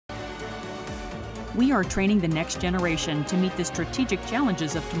We are training the next generation to meet the strategic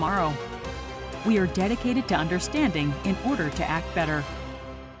challenges of tomorrow. We are dedicated to understanding in order to act better.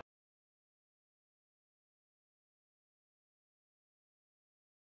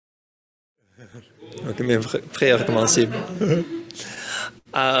 Ok, mais prêt à recommencer.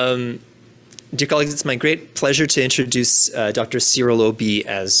 Dear colleagues, it's my great pleasure to introduce Dr. Cyril Obi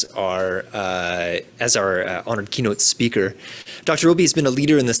as our honored keynote speaker. Dr. Obi has been a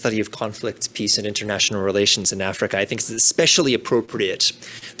leader in the study of conflict, peace, and international relations in Africa. I think it's especially appropriate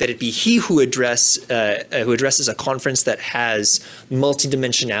that it be he who addresses a conference that has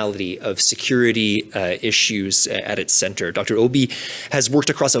multidimensionality of security issues at its center. Dr. Obi has worked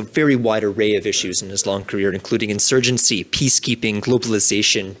across a very wide array of issues in his long career, including insurgency, peacekeeping,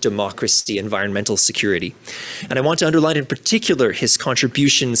 globalization, democracy, environmental security. And I want to underline in particular his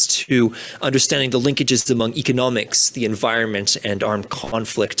contributions to understanding the linkages among economics, the environment, and armed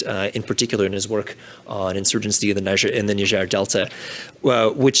conflict, in particular in his work on insurgency in the Niger Delta,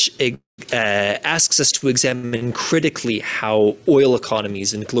 which asks us to examine critically how oil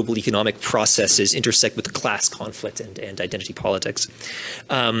economies and global economic processes intersect with class conflict and identity politics.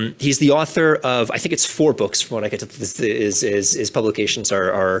 He's the author of, I think it's 4 books from what I get to, his publications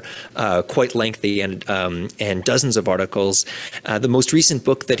are quite lengthy and dozens of articles. The most recent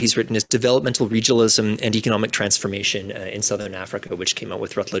book that he's written is Developmental Regionalism and Economic Transformation in Southern Africa, which came out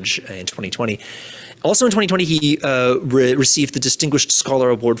with Routledge in 2020. Also in 2020, he received the Distinguished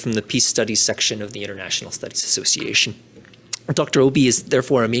Scholar Award from the Peace Studies section of the International Studies Association. Dr. Obi is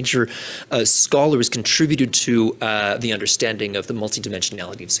therefore a major scholar who's contributed to the understanding of the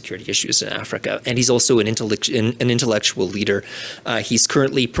multidimensionality of security issues in Africa. And he's also an intellectual leader. He's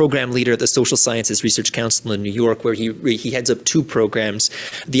currently program leader at the Social Sciences Research Council in New York, where he heads up 2 programs,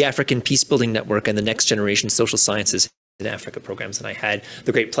 the African Peacebuilding Network and the Next Generation Social Sciences in Africa programs. And I had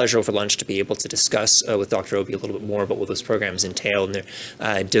the great pleasure over lunch to be able to discuss with Dr. Obi a little bit more about what those programs entail. And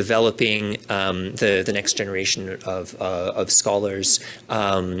they're developing the next generation of scholars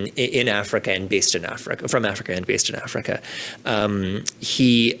in Africa and based in Africa, from Africa and based in Africa.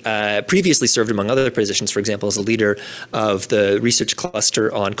 He previously served, among other positions, for example, as a leader of the research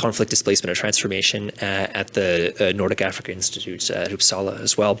cluster on conflict, displacement, and transformation at the Nordic Africa Institute at Uppsala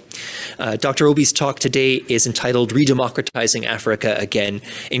as well. Dr. Obi's talk today is entitled Re-democratizing Africa Again,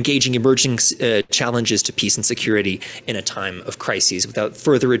 Engaging Emerging Challenges to Peace and Security in a Time of Crises. Without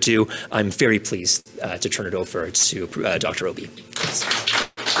further ado, I'm very pleased to turn it over to Dr. Obi.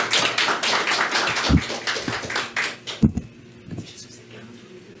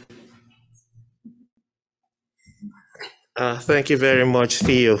 Thank you very much,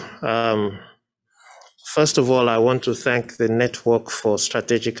 Theo. First of all, I want to thank the Network for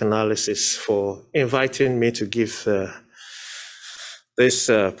Strategic Analysis for inviting me to give this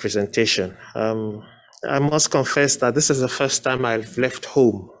presentation. I must confess that this is the first time I've left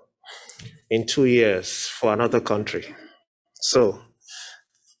home in 2 years for another country. So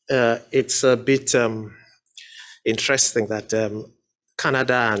it's a bit interesting that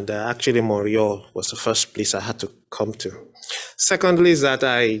Canada and actually Montreal was the first place I had to come to. Secondly, is that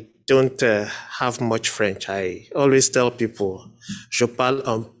I don't have much French. I always tell people, je parle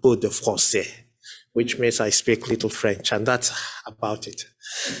un peu de français, which means I speak little French, and that's about it.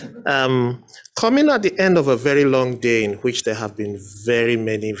 Coming at the end of a very long day in which there have been very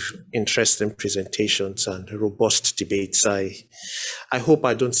many interesting presentations and robust debates, I hope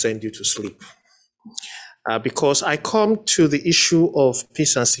I don't send you to sleep. Because I come to the issue of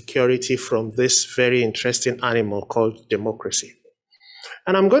peace and security from this very interesting animal called democracy.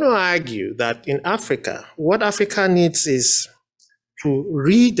 And I'm going to argue that in Africa, what Africa needs is to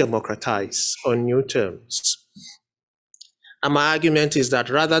re-democratize on new terms. And my argument is that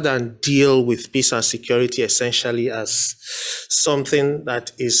rather than deal with peace and security essentially as something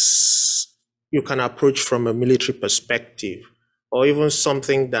that you can approach from a military perspective, or even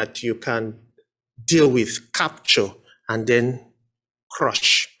something that you can deal with, capture, and then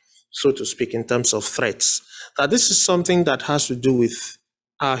crush, so to speak, in terms of threats, that this is something that has to do with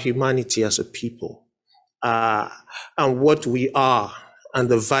our humanity as a people, and what we are, and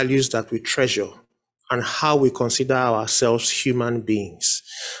the values that we treasure, and how we consider ourselves human beings.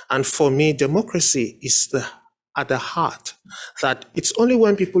 And for me, democracy is at the heart, that it's only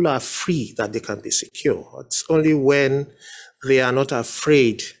when people are free that they can be secure. It's only when they are not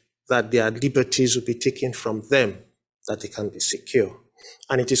afraid that their liberties will be taken from them that they can be secure.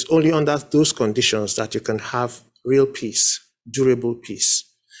 And it is only under those conditions that you can have real peace, durable peace.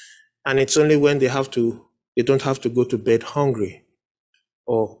 And it's only when they don't have to go to bed hungry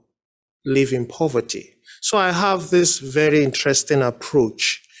or live in poverty. So I have this very interesting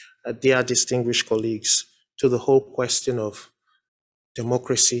approach dear distinguished colleagues, to the whole question of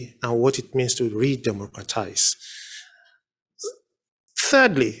democracy and what it means to re-democratize.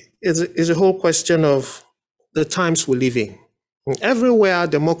 Thirdly, is a whole question of the times we live in. Everywhere,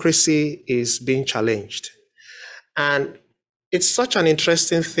 democracy is being challenged. And it's such an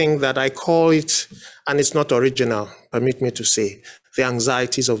interesting thing that I call it, and it's not original, permit me to say, the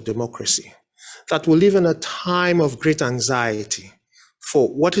anxieties of democracy. That we live in a time of great anxiety for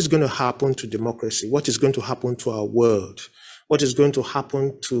what is going to happen to democracy, what is going to happen to our world, what is going to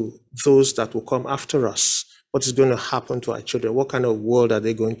happen to those that will come after us, what is going to happen to our children, what kind of world are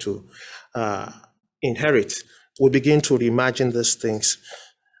they going to inherit. We begin to reimagine these things.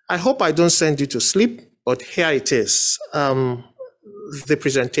 I hope I don't send you to sleep, but here it is, the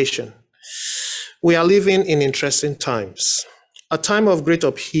presentation. We are living in interesting times, a time of great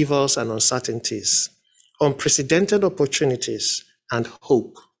upheavals and uncertainties, unprecedented opportunities, and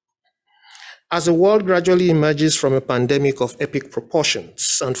hope. As the world gradually emerges from a pandemic of epic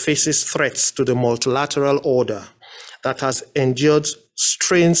proportions and faces threats to the multilateral order that has endured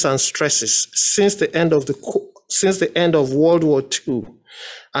strains and stresses since the end of World War II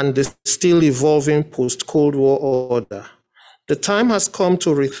and the still evolving post-Cold War order, the time has come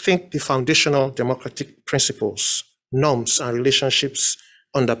to rethink the foundational democratic principles, norms, and relationships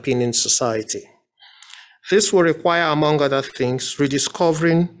underpinning society. This will require, among other things,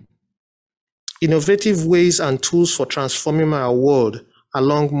 rediscovering innovative ways and tools for transforming our world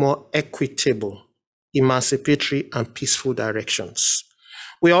along more equitable, emancipatory, and peaceful directions.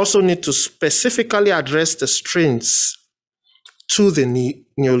 We also need to specifically address the strains to the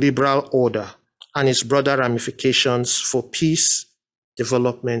neoliberal order and its broader ramifications for peace,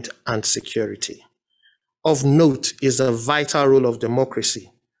 development, and security. Of note is the vital role of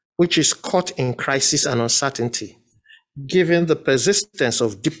democracy, which is caught in crisis and uncertainty, given the persistence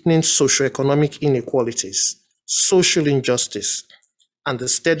of deepening socioeconomic inequalities, social injustice, and the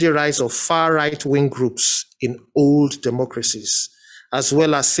steady rise of far right-wing groups in old democracies, as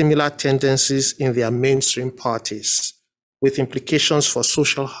well as similar tendencies in their mainstream parties, with implications for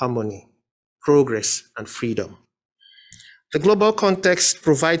social harmony, progress, and freedom. The global context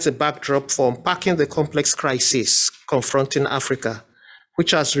provides a backdrop for unpacking the complex crisis confronting Africa,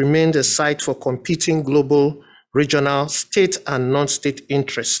 which has remained a site for competing global, regional, state and non-state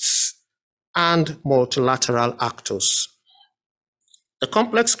interests and multilateral actors. The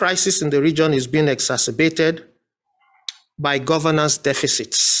complex crisis in the region is being exacerbated by governance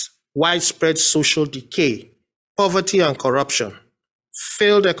deficits, widespread social decay, poverty and corruption.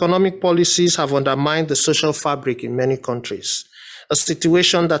 Failed economic policies have undermined the social fabric in many countries, a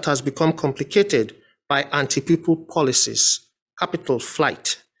situation that has become complicated by anti-people policies, capital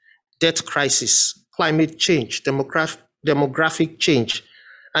flight, debt crisis, climate change, demographic change,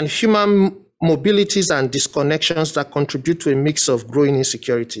 and human mobilities and disconnections that contribute to a mix of growing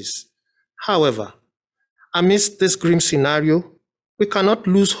insecurities. However, amidst this grim scenario, we cannot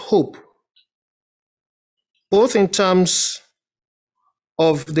lose hope, both in terms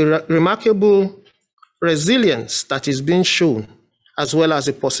of the remarkable resilience that is being shown, as well as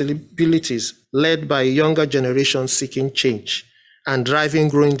the possibilities led by a younger generation seeking change and driving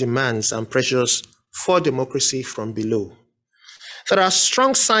growing demands and pressures for democracy from below. There are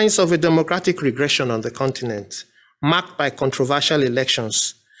strong signs of a democratic regression on the continent, marked by controversial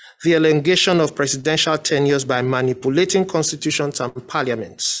elections, the elongation of presidential tenures by manipulating constitutions and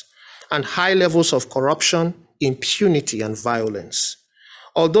parliaments, and high levels of corruption, impunity, and violence.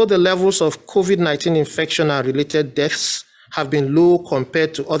 Although the levels of COVID-19 infection and related deaths have been low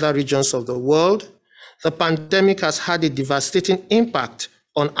compared to other regions of the world, the pandemic has had a devastating impact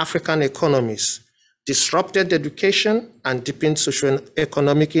on African economies, disrupted education, and deepened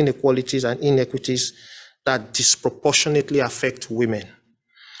socioeconomic inequalities and inequities that disproportionately affect women.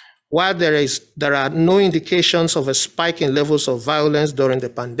 While there are no indications of a spike in levels of violence during the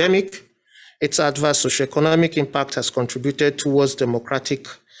pandemic, its adverse socioeconomic impact has contributed towards democratic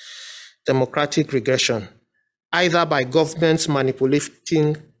regression, either by governments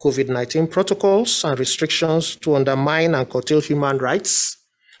manipulating COVID-19 protocols and restrictions to undermine and curtail human rights,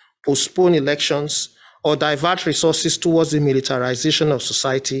 postpone elections, or divert resources towards the militarization of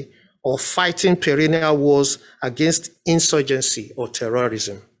society, or fighting perennial wars against insurgency or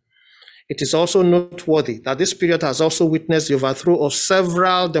terrorism. It is also noteworthy that this period has also witnessed the overthrow of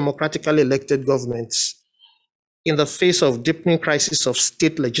several democratically elected governments in the face of deepening crisis of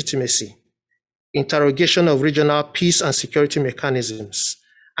state legitimacy, interrogation of regional peace and security mechanisms,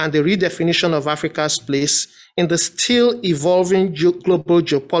 and the redefinition of Africa's place in the still evolving global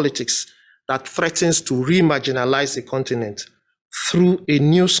geopolitics that threatens to re-marginalize the continent through a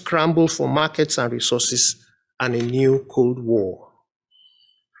new scramble for markets and resources and a new Cold War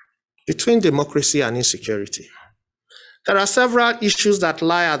between democracy and insecurity. There are several issues that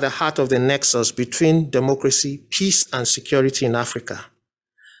lie at the heart of the nexus between democracy, peace, and security in Africa.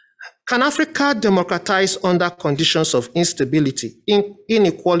 Can Africa democratize under conditions of instability,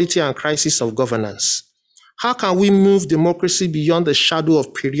 inequality, and crisis of governance? How can we move democracy beyond the shadow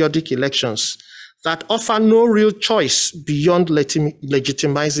of periodic elections that offer no real choice beyond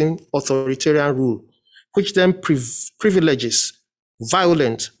legitimizing authoritarian rule, which then privileges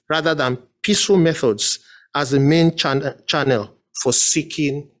violent rather than peaceful methods as the main channel for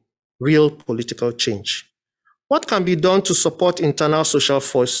seeking real political change? What can be done to support internal social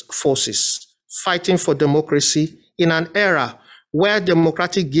forces fighting for democracy in an era where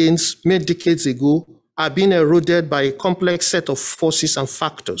democratic gains made decades ago are being eroded by a complex set of forces and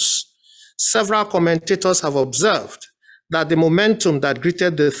factors? Several commentators have observed that the momentum that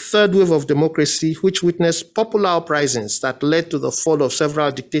greeted the third wave of democracy, which witnessed popular uprisings that led to the fall of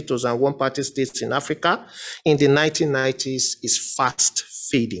several dictators and one-party states in Africa in the 1990s, is fast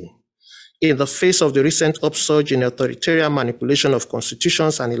fading in the face of the recent upsurge in authoritarian manipulation of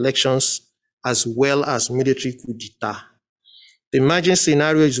constitutions and elections, as well as military coup d'etat. The emerging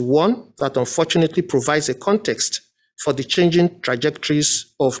scenario is one that unfortunately provides a context for the changing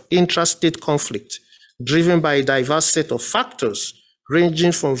trajectories of intrastate conflict, driven by a diverse set of factors,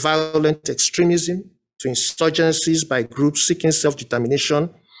 ranging from violent extremism to insurgencies by groups seeking self-determination,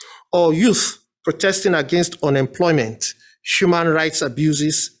 or youth protesting against unemployment, human rights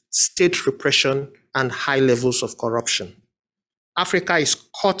abuses, state repression, and high levels of corruption. Africa is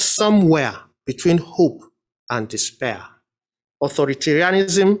caught somewhere between hope and despair,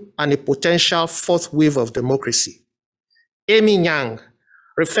 authoritarianism and a potential fourth wave of democracy. Amy Yang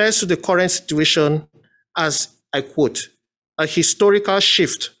refers to the current situation as, I quote, a historical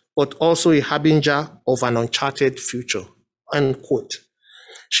shift, but also a harbinger of an uncharted future, unquote.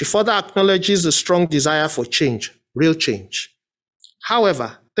 She further acknowledges the strong desire for change, real change.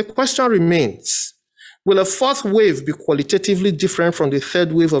 However, the question remains, will a fourth wave be qualitatively different from the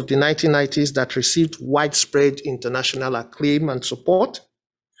third wave of the 1990s that received widespread international acclaim and support?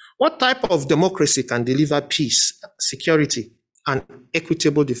 What type of democracy can deliver peace, security, and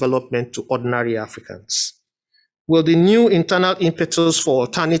equitable development to ordinary Africans? Will the new internal impetus for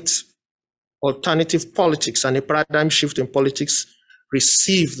alternative politics and a paradigm shift in politics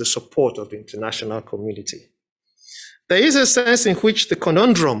receive the support of the international community? There is a sense in which the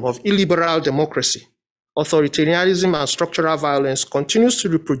conundrum of illiberal democracy, authoritarianism, and structural violence continues to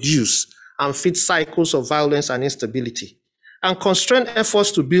reproduce and feed cycles of violence and instability, and constrain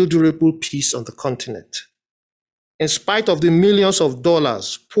efforts to build durable peace on the continent. In spite of the millions of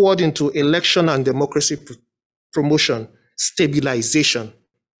dollars poured into election and democracy promotion, stabilization,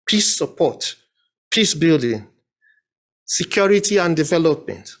 peace support, peace building, security and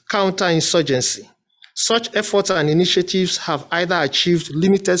development, counterinsurgency, such efforts and initiatives have either achieved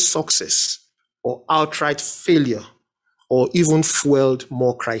limited success or outright failure, or even fueled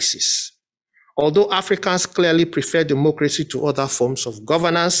more crises. Although Africans clearly prefer democracy to other forms of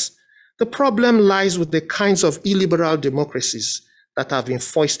governance, the problem lies with the kinds of illiberal democracies that have been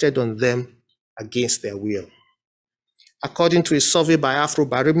foisted on them against their will. According to a survey by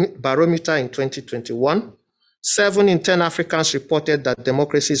Afrobarometer in 2021, 7 in 10 Africans reported that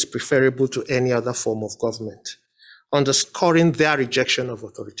democracy is preferable to any other form of government, underscoring their rejection of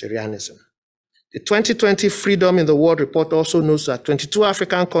authoritarianism. The 2020 Freedom in the World report also notes that 22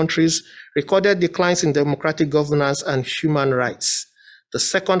 African countries recorded declines in democratic governance and human rights, the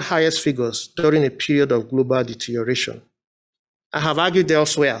second highest figures during a period of global deterioration. I have argued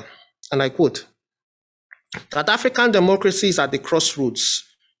elsewhere, and I quote, that African democracy is at the crossroads,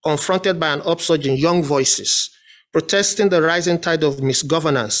 confronted by an upsurge in young voices, protesting the rising tide of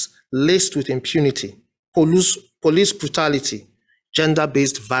misgovernance laced with impunity, police brutality,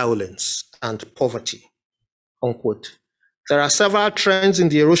 gender-based violence, and poverty, unquote. There are several trends in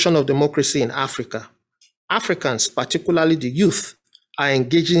the erosion of democracy in Africa. Africans, particularly the youth, are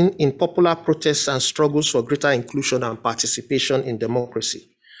engaging in popular protests and struggles for greater inclusion and participation in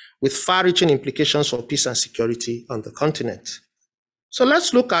democracy, with far-reaching implications for peace and security on the continent. So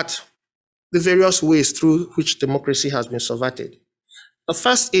let's look at the various ways through which democracy has been subverted. The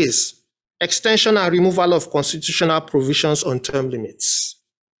first is extension and removal of constitutional provisions on term limits.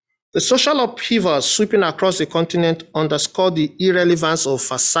 The social upheavals sweeping across the continent underscore the irrelevance of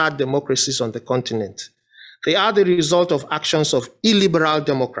facade democracies on the continent. They are the result of actions of illiberal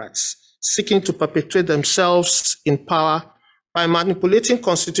democrats seeking to perpetuate themselves in power by manipulating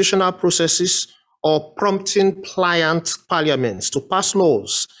constitutional processes or prompting pliant parliaments to pass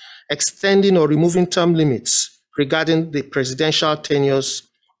laws extending or removing term limits regarding the presidential tenures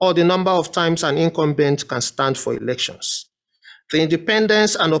or the number of times an incumbent can stand for elections. The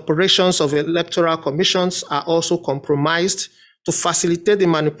independence and operations of electoral commissions are also compromised to facilitate the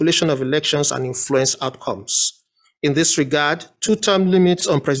manipulation of elections and influence outcomes. In this regard, two-term limits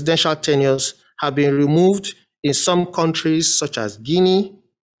on presidential tenures have been removed in some countries such as Guinea,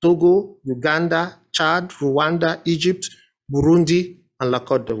 Togo, Uganda, Chad, Rwanda, Egypt, Burundi, and La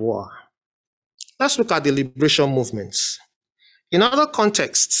Côte d'Ivoire. Let's look at the liberation movements. In other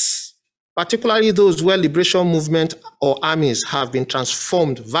contexts, particularly those where liberation movement or armies have been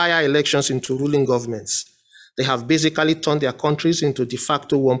transformed via elections into ruling governments, they have basically turned their countries into de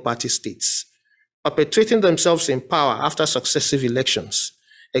facto one-party states, perpetuating themselves in power after successive elections.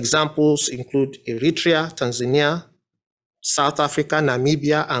 Examples include Eritrea, Tanzania, South Africa,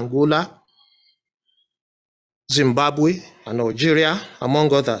 Namibia, Angola, Zimbabwe, and Nigeria,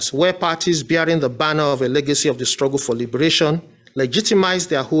 among others, where parties bearing the banner of a legacy of the struggle for liberation legitimized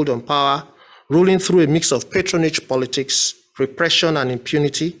their hold on power, ruling through a mix of patronage politics, repression, and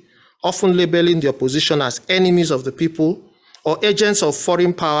impunity, often labeling the opposition as enemies of the people or agents of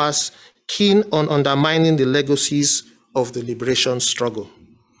foreign powers keen on undermining the legacies of the liberation struggle.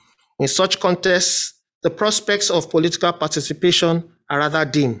 In such contexts, the prospects of political participation are rather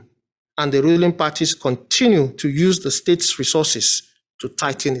dim, and the ruling parties continue to use the state's resources to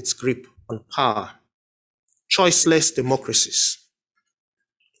tighten its grip on power. Choiceless democracies.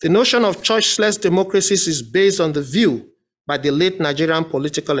 The notion of choiceless democracies is based on the view by the late Nigerian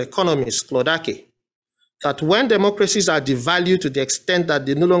political economist Claude Ake that when democracies are devalued to the extent that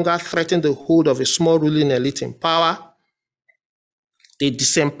they no longer threaten the hold of a small ruling elite in power, they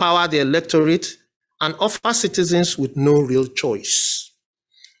disempower the electorate and offer citizens with no real choice.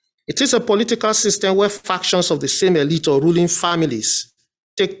 It is a political system where factions of the same elite or ruling families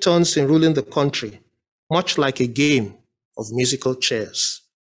take turns in ruling the country, much like a game of musical chairs.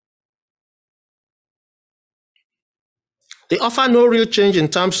 They offer no real change in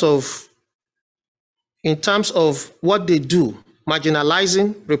terms of what they do,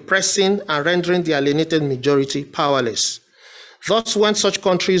 marginalizing, repressing, and rendering the alienated majority powerless. Thus, when such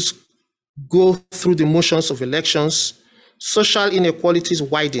countries go through the motions of elections, social inequalities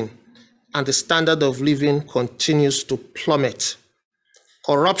widen, and the standard of living continues to plummet.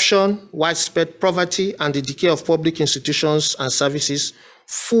 Corruption, widespread poverty, and the decay of public institutions and services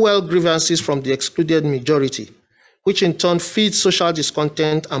fuel grievances from the excluded majority, which in turn feeds social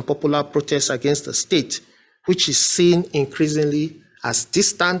discontent and popular protests against the state, which is seen increasingly as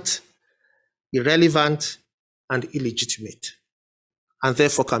distant, irrelevant, and illegitimate, and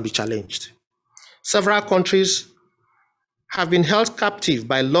therefore can be challenged. Several countries have been held captive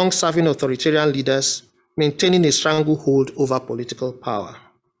by long-serving authoritarian leaders, maintaining a stranglehold over political power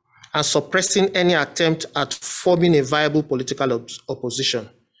and suppressing any attempt at forming a viable political opposition.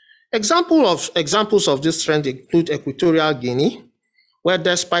 Examples of this trend include Equatorial Guinea, where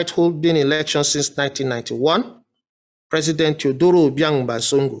despite holding elections since 1991, President Teodoro Obiang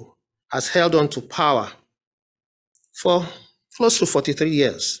Basongo has held on to power for close to 43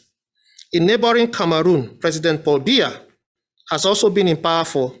 years. In neighboring Cameroon, President Paul Biya has also been in power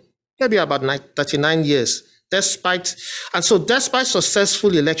for maybe about 39 years. Despite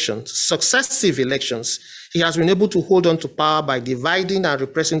successive elections, he has been able to hold on to power by dividing and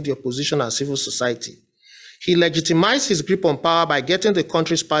repressing the opposition and civil society. He legitimized his grip on power by getting the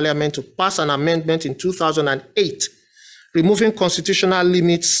country's parliament to pass an amendment in 2008, removing constitutional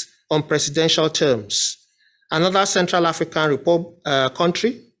limits on presidential terms. Another Central African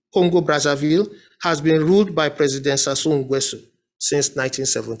country, Congo-Brazzaville, has been ruled by President Sassou Nguesso since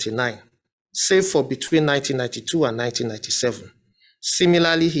 1979, save for between 1992 and 1997.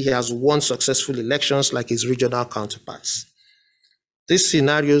 Similarly, he has won successful elections like his regional counterparts. These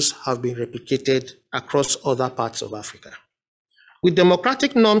scenarios have been replicated across other parts of Africa. With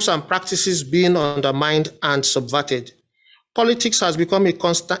democratic norms and practices being undermined and subverted, politics has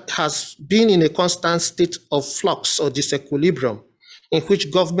been in a constant state of flux or disequilibrium, in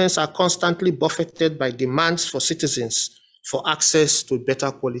which governments are constantly buffeted by demands for citizens for access to a better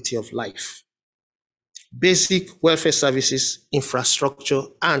quality of life, basic welfare services, infrastructure,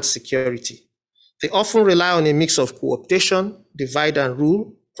 and security. They often rely on a mix of co-optation, divide and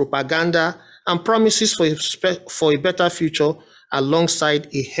rule, propaganda, and promises for a better future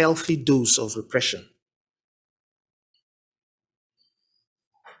alongside a healthy dose of repression.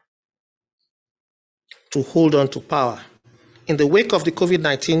 To hold on to power. In the wake of the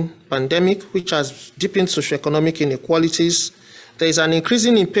COVID-19 pandemic, which has deepened socioeconomic inequalities, there is an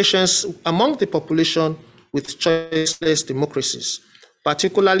increasing impatience among the population with choiceless democracies,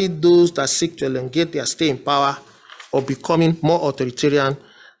 particularly those that seek to elongate their stay in power or becoming more authoritarian,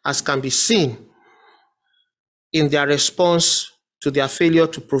 as can be seen in their response to their failure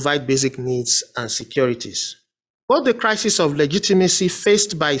to provide basic needs and securities. Both the crisis of legitimacy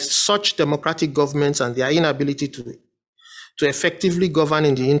faced by such democratic governments and their inability to effectively govern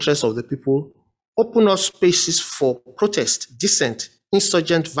in the interest of the people open up spaces for protest, dissent,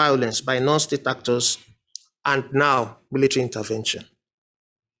 insurgent violence by non-state actors, and now military intervention.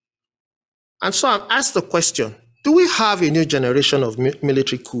 And so I'm asked the question, do we have a new generation of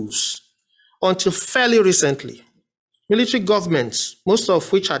military coups? Until fairly recently, military governments, most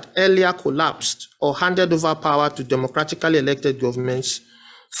of which had earlier collapsed or handed over power to democratically elected governments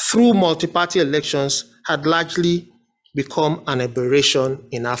through multi-party elections, had largely become an aberration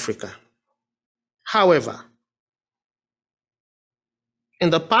in Africa. However, in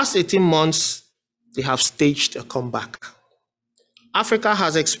the past 18 months, they have staged a comeback. Africa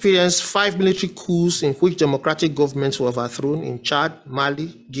has experienced 5 military coups in which democratic governments were overthrown in Chad,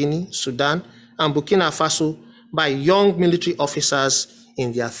 Mali, Guinea, Sudan, and Burkina Faso by young military officers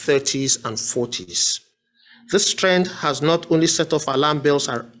in their 30s and 40s. This trend has not only set off alarm bells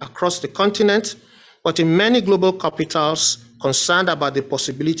across the continent, but in many global capitals concerned about the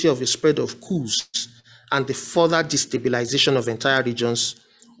possibility of a spread of coups and the further destabilization of entire regions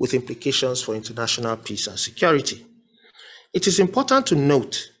with implications for international peace and security. It is important to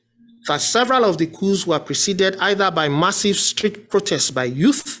note that several of the coups were preceded either by massive street protests by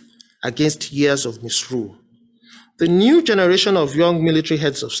youth against years of misrule. The new generation of young military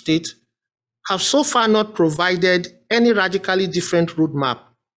heads of state have so far not provided any radically different roadmap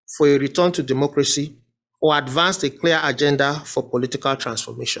for a return to democracy or advanced a clear agenda for political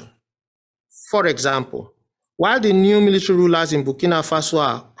transformation. For example, while the new military rulers in Burkina Faso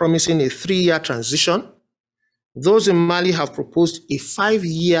are promising a 3-year transition, those in Mali have proposed a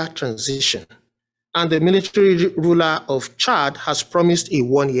 5-year transition, and the military ruler of Chad has promised a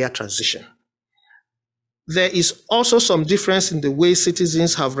 1-year transition. There is also some difference in the way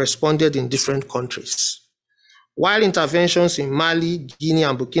citizens have responded in different countries. While interventions in Mali, Guinea,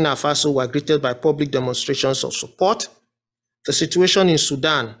 and Burkina Faso were greeted by public demonstrations of support, the situation in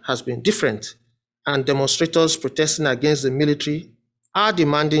Sudan has been different, and demonstrators protesting against the military are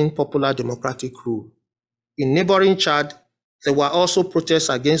demanding popular democratic rule. In neighboring Chad, there were also protests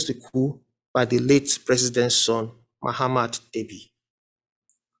against the coup by the late president's son, Mahamat Déby.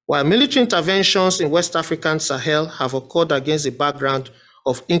 While military interventions in West African Sahel have occurred against the background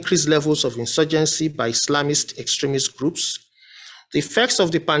of increased levels of insurgency by Islamist extremist groups, the effects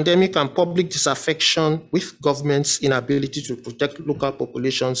of the pandemic and public disaffection with government's inability to protect local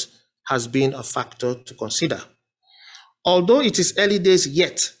populations has been a factor to consider. Although it is early days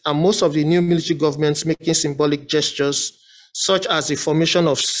yet, and most of the new military governments making symbolic gestures, such as the formation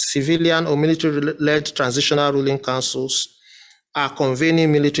of civilian or military-led transitional ruling councils, are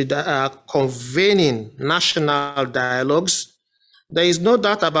convening national dialogues, there is no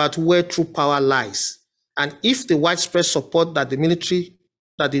doubt about where true power lies, and if the widespread support that the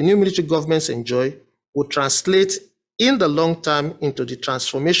new military governments enjoy would translate in the long term into the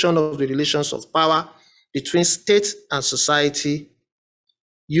transformation of the relations of power between state and society,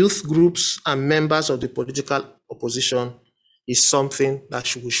 youth groups, and members of the political opposition, is something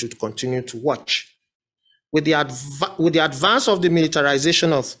that we should continue to watch. With the advance of the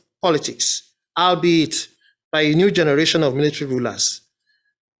militarization of politics, albeit by a new generation of military rulers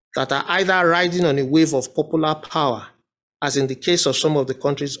that are either riding on a wave of popular power, as in the case of some of the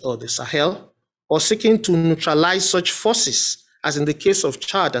countries of the Sahel, or seeking to neutralize such forces, as in the case of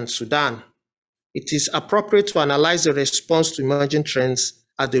Chad and Sudan, it is appropriate to analyze the response to emerging trends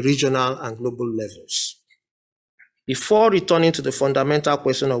at the regional and global levels. Before returning to the fundamental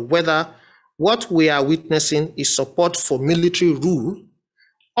question of whether what we are witnessing is support for military rule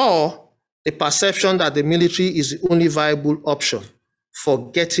or the perception that the military is the only viable option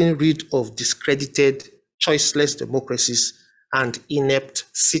for getting rid of discredited, choiceless democracies and inept,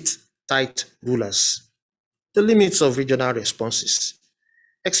 sit-tight rulers. The limits of regional responses.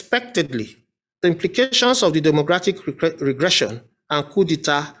 Expectedly, the implications of the democratic regression and coup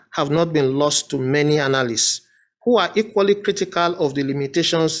d'etat have not been lost to many analysts who are equally critical of the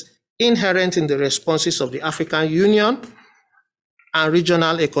limitations inherent in the responses of the African Union and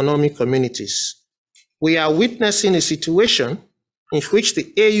regional economic communities. We are witnessing a situation in which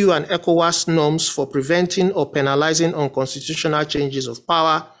the AU and ECOWAS norms for preventing or penalizing unconstitutional changes of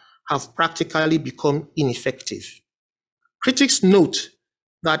power have practically become ineffective. Critics note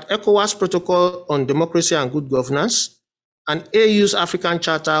that ECOWAS Protocol on Democracy and Good Governance and AU's African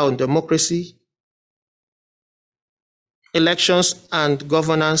Charter on Democracy, Elections and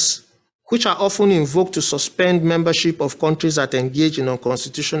Governance, which are often invoked to suspend membership of countries that engage in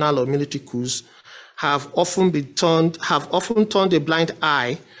unconstitutional or military coups, have often turned a blind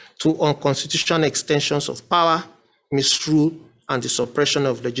eye to unconstitutional extensions of power, misrule, and the suppression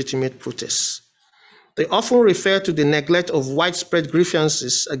of legitimate protests. They often refer to the neglect of widespread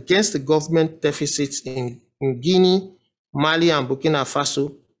grievances against the government deficits in Guinea, Mali, and Burkina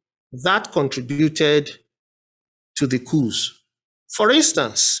Faso that contributed to the coups. For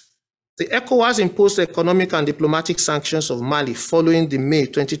instance, the ECOWAS imposed economic and diplomatic sanctions of Mali following the May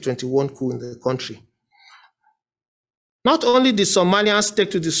 2021 coup in the country. Not only did Somalians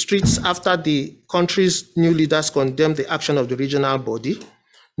take to the streets after the country's new leaders condemned the action of the regional body,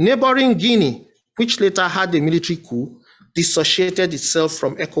 neighboring Guinea, which later had a military coup, dissociated itself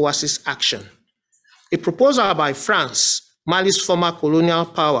from ECOWAS's action. A proposal by France, Mali's former colonial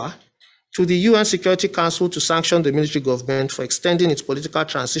power, to the UN Security Council to sanction the military government for extending its political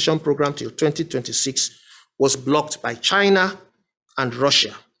transition program till 2026 was blocked by China and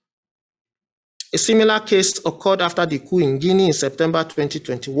Russia. A similar case occurred after the coup in Guinea in September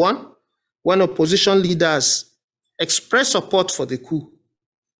 2021, when opposition leaders expressed support for the coup.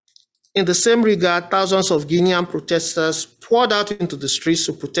 In the same regard, thousands of Guinean protesters poured out into the streets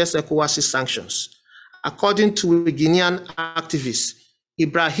to protest ECOWAS's sanctions. According to a Guinean activist,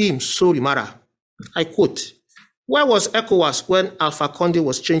 Ibrahim Sorimara, I quote, "Where was ECOWAS when Alpha Condé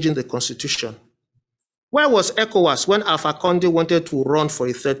was changing the constitution? Where was ECOWAS when Alpha Condé wanted to run for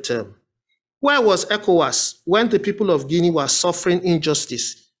a third term? Where was ECOWAS when the people of Guinea were suffering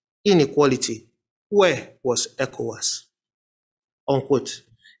injustice, inequality? Where was ECOWAS?" Unquote.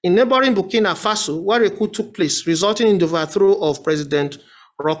 In neighboring Burkina Faso, where a coup took place, resulting in the overthrow of President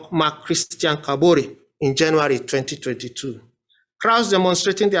Roch-Marc Christian Kabore in January 2022, crowds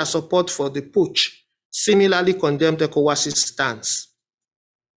demonstrating their support for the putsch similarly condemned ECOWAS's stance.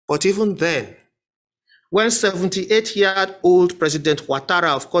 But even then, when 78-year-old President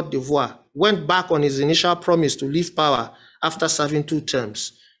Ouattara of Côte d'Ivoire went back on his initial promise to leave power after serving 2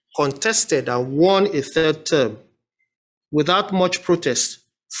 terms, contested and won a 3rd term without much protest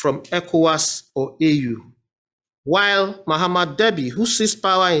from ECOWAS or AU, while Mahamat Deby, who seized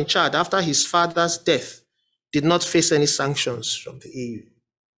power in Chad after his father's death, did not face any sanctions from the AU.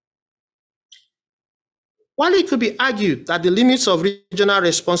 While it could be argued that the limits of regional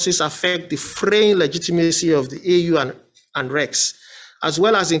responses affect the fraying legitimacy of the AU and REX, as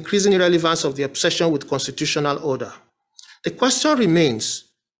well as increasing irrelevance of the obsession with constitutional order, the question remains,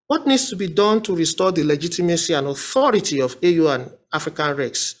 what needs to be done to restore the legitimacy and authority of AU and African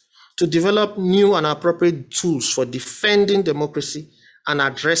REX to develop new and appropriate tools for defending democracy and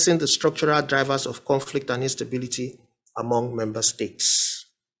addressing the structural drivers of conflict and instability among member states?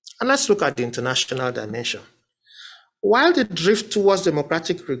 And let's look at the international dimension. While the drift towards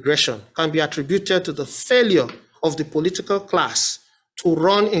democratic regression can be attributed to the failure of the political class to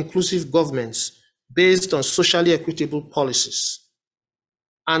run inclusive governments based on socially equitable policies,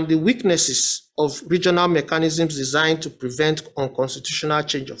 and the weaknesses of regional mechanisms designed to prevent unconstitutional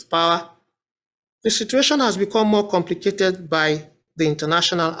change of power, the situation has become more complicated by the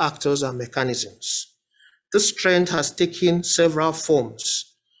international actors and mechanisms. This trend has taken several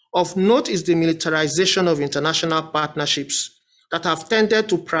forms. Of note is the militarization of international partnerships that have tended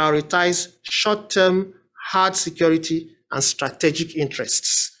to prioritize short-term hard security and strategic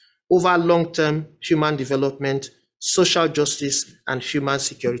interests over long-term human development, social justice, and human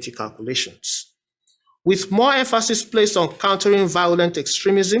security calculations. With more emphasis placed on countering violent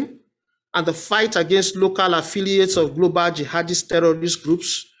extremism and the fight against local affiliates of global jihadist terrorist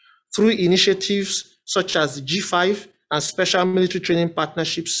groups through initiatives such as the G5 and special military training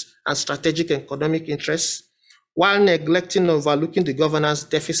partnerships and strategic economic interests, while neglecting or overlooking the governance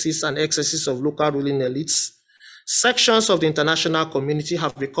deficits and excesses of local ruling elites, sections of the international community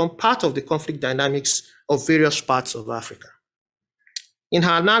have become part of the conflict dynamics of various parts of Africa. In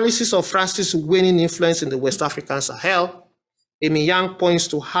her analysis of France's waning influence in the West African Sahel, Amy Yang points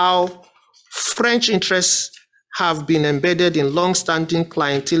to how French interests have been embedded in long-standing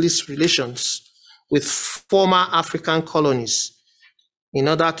clientelist relations with former African colonies in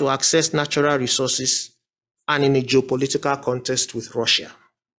order to access natural resources and in a geopolitical context with Russia.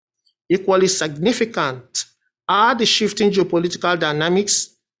 Equally significant are the shifting geopolitical dynamics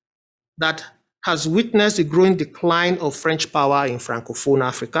that has witnessed the growing decline of French power in Francophone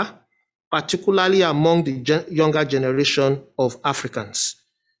Africa, particularly among the younger generation of Africans.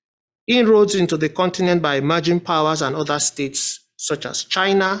 Inroads into the continent by emerging powers and other states such as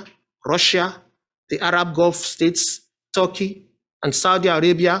China, Russia, the Arab Gulf states, Turkey, and Saudi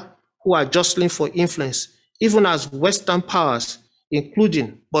Arabia, who are jostling for influence, even as Western powers,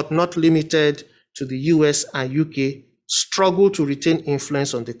 including but not limited to the US and UK, struggle to retain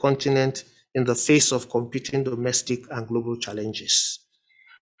influence on the continent in the face of competing domestic and global challenges.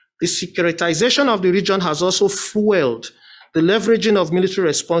 The securitization of the region has also fueled the leveraging of military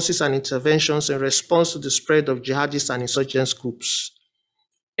responses and interventions in response to the spread of jihadist and insurgent groups.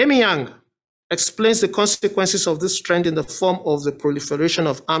 Amy Yang explains the consequences of this trend in the form of the proliferation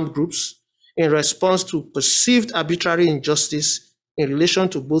of armed groups in response to perceived arbitrary injustice in relation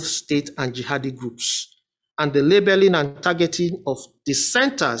to both state and jihadi groups, and the labeling and targeting of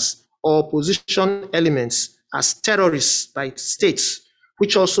dissenters or opposition elements as terrorists by states,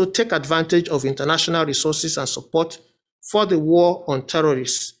 which also take advantage of international resources and support for the war on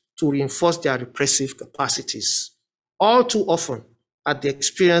terrorists to reinforce their repressive capacities, all too often at the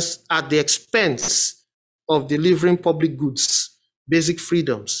expense of delivering public goods, basic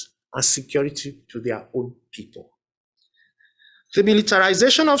freedoms, and security to their own people. The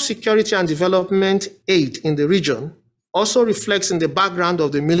militarization of security and development aid in the region also reflects in the background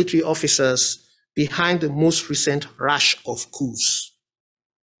of the military officers behind the most recent rash of coups.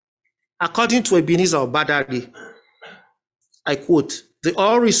 According to Ebenezer Obadari, I quote, "They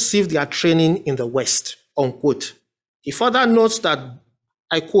all received their training in the West," unquote. He further notes that,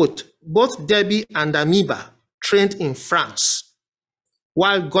 I quote, "Both Derby and Amiba trained in France,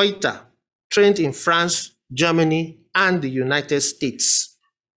 while Goita trained in France, Germany, and the United States,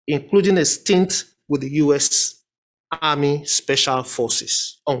 including a stint with the US Army Special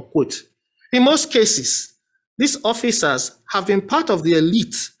Forces," unquote. In most cases, these officers have been part of the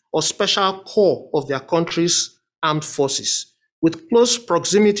elite or special corps of their country's armed forces, with close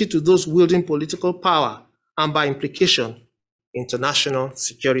proximity to those wielding political power and, by implication, international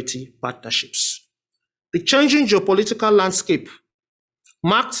security partnerships. The changing geopolitical landscape,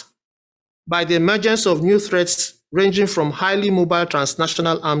 marked by the emergence of new threats ranging from highly mobile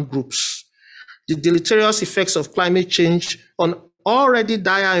transnational armed groups, the deleterious effects of climate change on already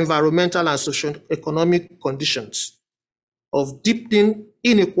dire environmental and socio-economic conditions, of deepening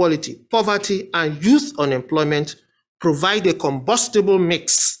inequality, poverty, and youth unemployment, provide a combustible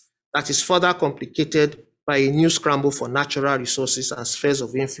mix that is further complicated by a new scramble for natural resources and spheres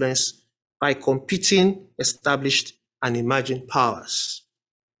of influence by competing established and emerging powers.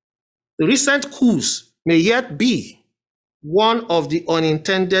 The recent coups may yet be one of the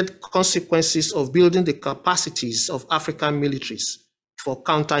unintended consequences of building the capacities of African militaries for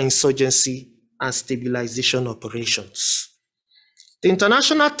counterinsurgency and stabilization operations. The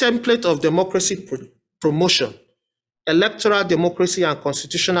international template of democracy promotion, electoral democracy, and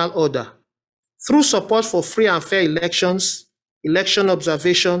constitutional order, through support for free and fair elections, election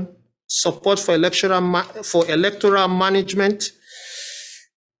observation, support for electoral management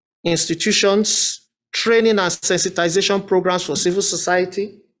institutions, training and sensitization programs for civil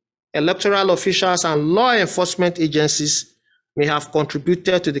society, electoral officials, and law enforcement agencies may have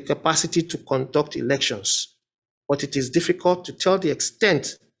contributed to the capacity to conduct elections, but it is difficult to tell the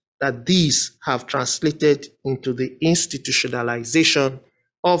extent that these have translated into the institutionalization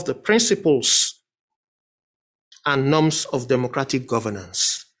of the principles and norms of democratic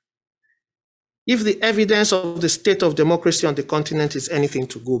governance. If the evidence of the state of democracy on the continent is anything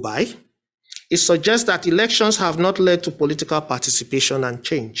to go by, it suggests that elections have not led to political participation and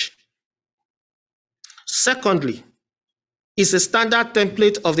change. Secondly, is a standard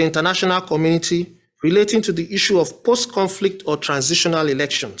template of the international community relating to the issue of post-conflict or transitional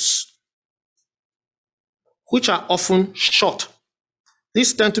elections, which are often short.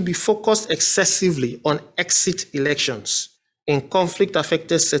 These tend to be focused excessively on exit elections in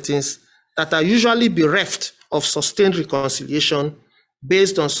conflict-affected settings that are usually bereft of sustained reconciliation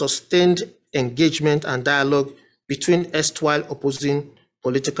based on sustained engagement and dialogue between erstwhile opposing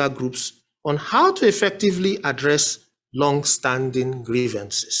political groups on how to effectively address long-standing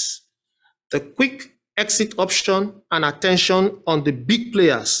grievances. The quick exit option and attention on the big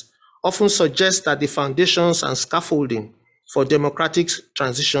players often suggest that the foundations and scaffolding for democratic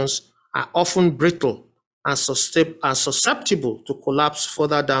transitions are often brittle and susceptible to collapse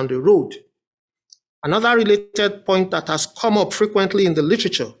further down the road. Another related point that has come up frequently in the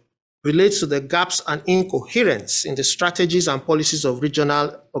literature relates to the gaps and incoherence in the strategies and policies of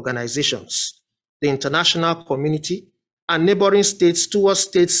regional organizations, the international community, and neighboring states towards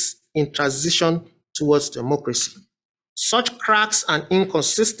states in transition towards democracy. Such cracks and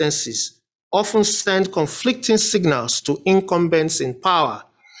inconsistencies often send conflicting signals to incumbents in power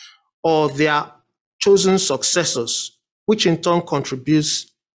or their chosen successors, which in turn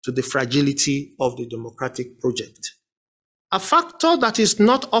contributes to the fragility of the democratic project. A factor that is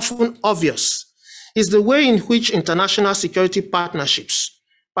not often obvious is the way in which international security partnerships,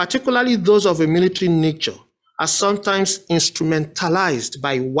 particularly those of a military nature, are sometimes instrumentalized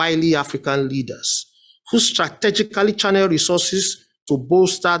by wily African leaders who strategically channel resources to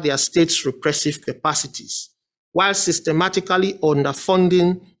bolster their state's repressive capacities, while systematically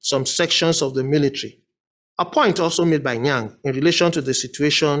underfunding some sections of the military. A point also made by Nyang in relation to the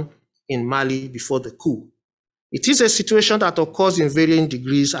situation in Mali before the coup. It is a situation that occurs in varying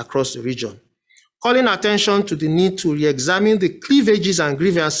degrees across the region, calling attention to the need to re-examine the cleavages and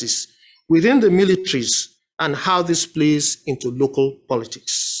grievances within the militaries and how this plays into local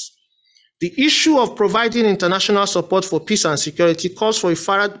politics. The issue of providing international support for peace and security calls for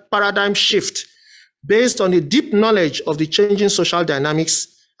a paradigm shift based on a deep knowledge of the changing social dynamics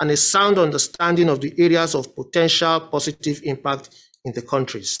and a sound understanding of the areas of potential positive impact in the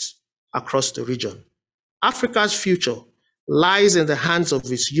countries across the region. Africa's future lies in the hands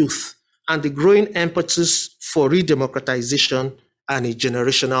of its youth and the growing impetus for re-democratization and a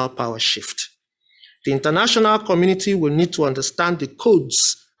generational power shift. The international community will need to understand the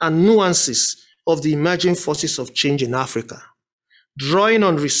codes and nuances of the emerging forces of change in Africa, drawing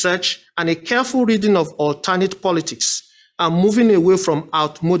on research and a careful reading of alternate politics and moving away from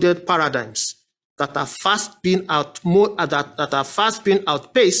outmoded paradigms that are fast being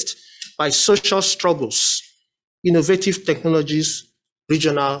outpaced by social struggles, innovative technologies,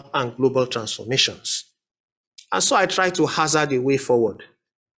 regional and global transformations. And so I try to hazard a way forward.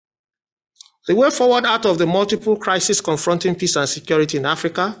 The way forward out of the multiple crises confronting peace and security in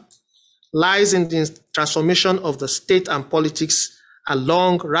Africa lies in the transformation of the state and politics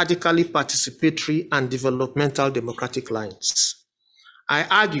along radically participatory and developmental democratic lines. I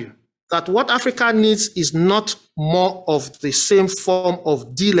argue that what Africa needs is not more of the same form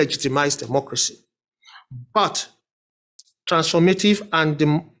of delegitimized democracy, but transformative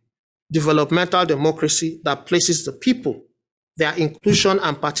and developmental democracy that places the people, their inclusion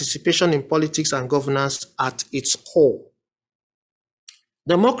and participation in politics and governance at its core.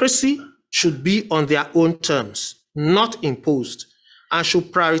 Democracy should be on their own terms, not imposed, and should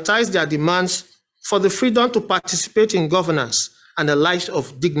prioritize their demands for the freedom to participate in governance and a life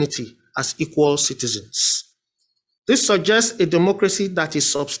of dignity as equal citizens. This suggests a democracy that is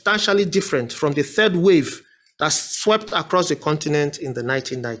substantially different from the third wave that swept across the continent in the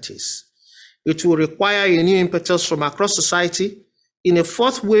 1990s. It will require a new impetus from across society in a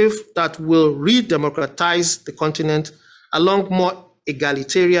fourth wave that will re-democratize the continent along more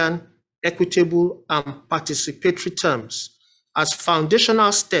egalitarian, equitable, and participatory terms as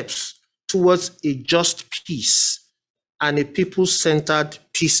foundational steps towards a just peace and a people-centered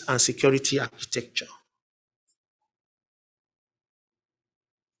peace and security architecture.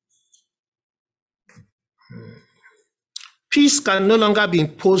 Peace can no longer be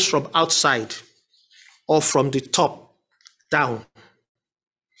imposed from outside or from the top down.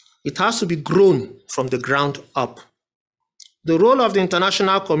 It has to be grown from the ground up. The role of the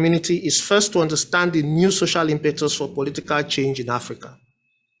international community is first to understand the new social impetus for political change in Africa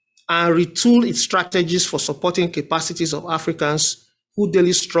and retool its strategies for supporting capacities of Africans who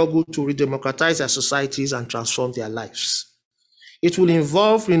daily struggle to redemocratize their societies and transform their lives. It will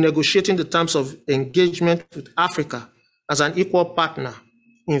involve renegotiating the terms of engagement with Africa as an equal partner,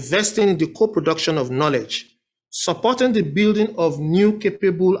 investing in the co-production of knowledge, supporting the building of new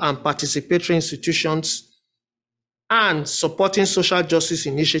capable and participatory institutions, and supporting social justice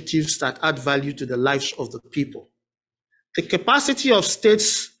initiatives that add value to the lives of the people. The capacity of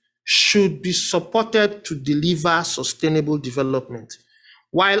states should be supported to deliver sustainable development,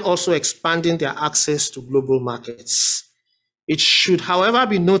 while also expanding their access to global markets. It should, however,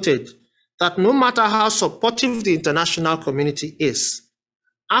 be noted that no matter how supportive the international community is,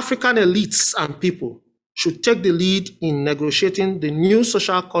 African elites and people should take the lead in negotiating the new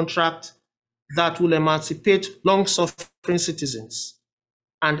social contract that will emancipate long-suffering citizens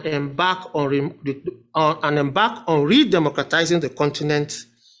and embark on re-democratizing the continent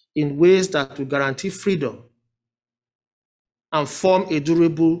in ways that will guarantee freedom and form a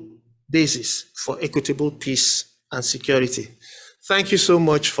durable basis for equitable peace and security. Thank you so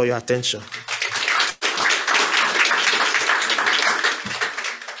much for your attention. Thank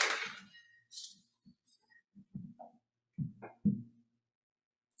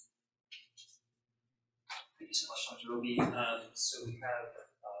you so much, Dr. Obi. So we have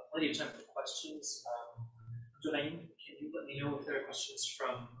plenty of time for questions. Jonaim, can you let me know if there are questions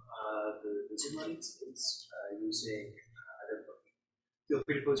from the Zoom audience, please, using either. Feel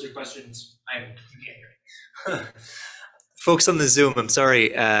free to pose your questions. You can't hear me. folks on the Zoom, I'm sorry,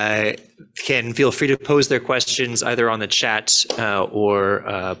 can feel free to pose their questions either on the chat or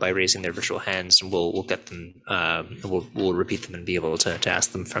by raising their virtual hands, and we'll get them. We'll repeat them and be able to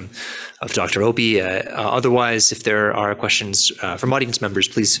ask them of Dr. Obi. Otherwise, if there are questions from audience members,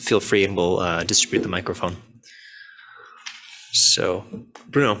 please feel free, and we'll distribute the microphone. So,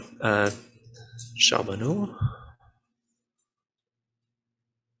 Bruno, Charbonneau.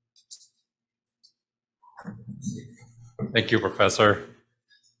 Thank you, Professor.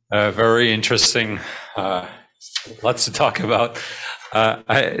 Very interesting. Lots to talk about.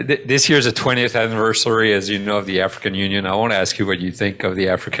 This year's the 20th anniversary, as you know, of the African Union. I won't ask you what you think of the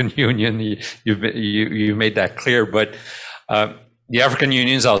African Union. You made that clear, but the African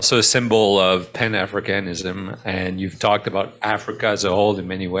Union is also a symbol of Pan-Africanism, and you've talked about Africa as a whole in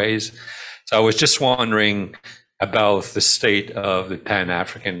many ways. So I was just wondering about the state of the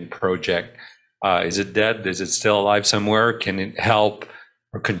Pan-African project. Is it dead? Is it still alive somewhere? Can it help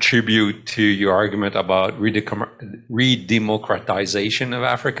or contribute to your argument about re-democratization of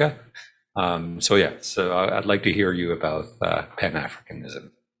Africa? So I'd like to hear you about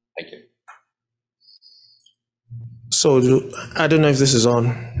Pan-Africanism. Thank you. So I don't know if this is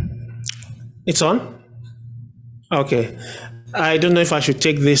on. It's on? Okay. I don't know if I should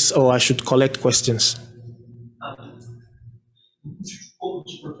take this or I should collect questions. What would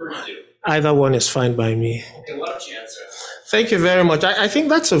you prefer to do? Either one is fine by me. Okay, why don't you answer? Thank you very much. I think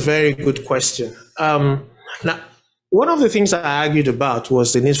that's a very good question. Now, one of the things I argued about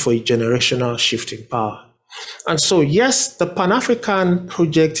was the need for a generational shift in power. And so, yes, the Pan-African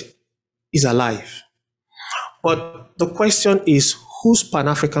project is alive. But the question is, whose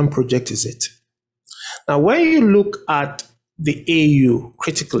Pan-African project is it? Now, when you look at the AU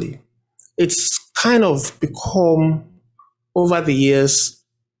critically, it's kind of become, over the years,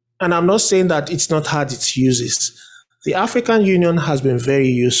 and I'm not saying that it's not had its uses. The African Union has been very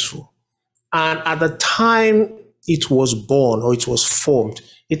useful. And at the time it was born or it was formed,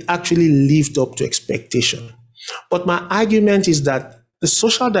 it actually lived up to expectation. But my argument is that the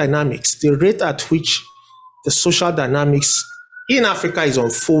social dynamics, the rate at which the social dynamics in Africa is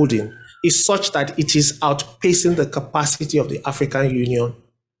unfolding is such that it is outpacing the capacity of the African Union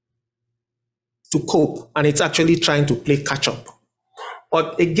to cope. And it's actually trying to play catch up.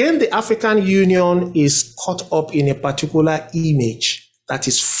 But again, the African Union is caught up in a particular image that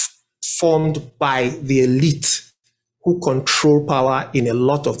is formed by the elite who control power in a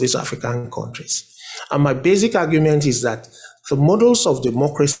lot of these African countries. And my basic argument is that the models of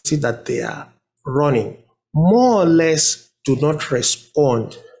democracy that they are running more or less do not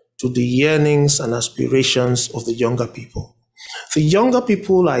respond to the yearnings and aspirations of the younger people. The younger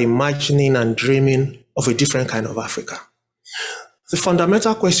people are imagining and dreaming of a different kind of Africa. The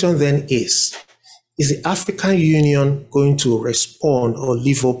fundamental question then is the African Union going to respond or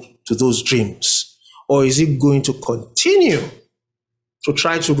live up to those dreams? Or is it going to continue to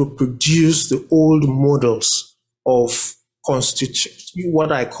try to reproduce the old models of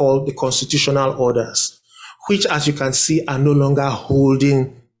what I call the constitutional orders, which, as you can see, are no longer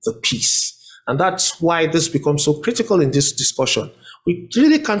holding the peace? And that's why this becomes so critical in this discussion. We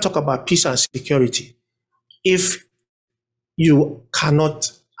really can't talk about peace and security if you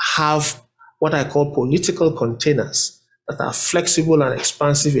cannot have what I call political containers that are flexible and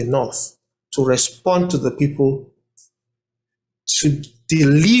expansive enough to respond to the people, to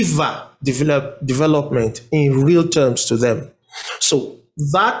deliver development in real terms to them. So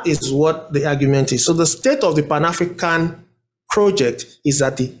that is what the argument is. So the state of the Pan-African project is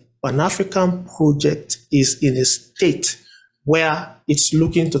that the Pan-African project is in a state where it's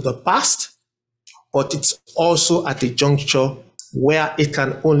looking to the past, but it's also at a juncture where it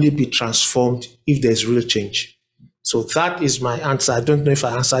can only be transformed if there's real change. So that is my answer. I don't know if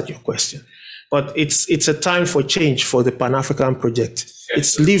I answered your question, but it's a time for change for the Pan-African project.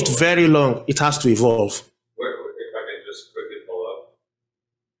 It's lived very long. It has to evolve. If I can just quickly follow up.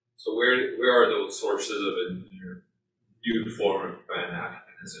 So where are those sources of a new form of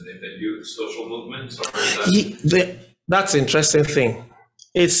Pan-Africanism? In the youth social movements? Or is that... That's an interesting thing.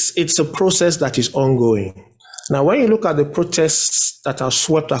 It's a process that is ongoing. Now, when you look at the protests that are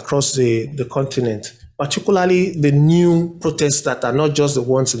swept across the continent, particularly the new protests that are not just the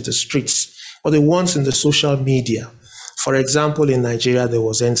ones in the streets, but the ones in the social media. For example, in Nigeria, there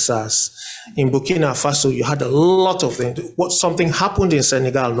was NSAS. In Burkina Faso, you had a lot of them. Something happened in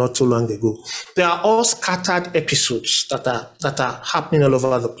Senegal not too long ago. They are all scattered episodes that are happening all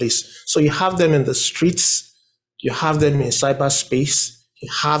over the place. So you have them in the streets, you have them in cyberspace, you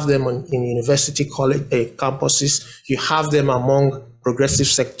have them in university college campuses, you have them among progressive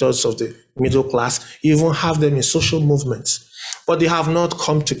sectors of the middle class. You even have them in social movements, but they have not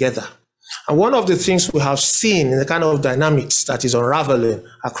come together. And one of the things we have seen in the kind of dynamics that is unraveling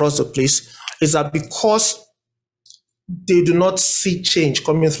across the place is that because they do not see change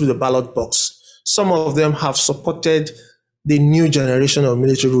coming through the ballot box, some of them have supported the new generation of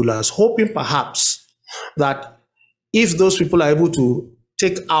military rulers, hoping perhaps that if those people are able to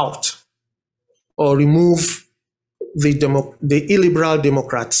take out or remove the illiberal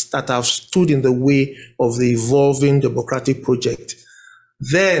Democrats that have stood in the way of the evolving democratic project,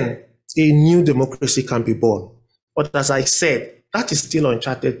 then a new democracy can be born. But as I said, that is still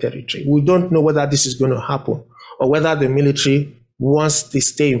uncharted territory. We don't know whether this is going to happen or whether the military, once they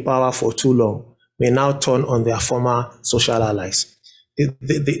stay in power for too long, may now turn on their former social allies.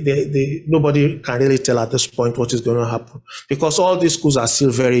 Nobody can really tell at this point what is going to happen because all these schools are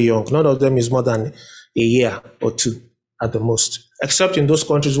still very young. None of them is more than a year or two at the most, except in those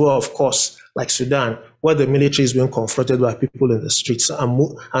countries where, of course, like Sudan, where the military is being confronted by people in the streets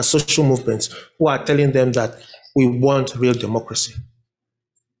and social movements who are telling them that we want real democracy.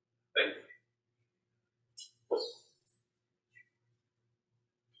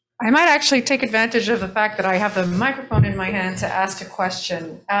 I might actually take advantage of the fact that I have the microphone in my hand to ask a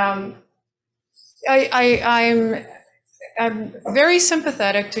question. I'm very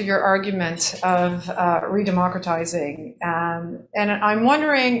sympathetic to your argument of re-democratizing, and I'm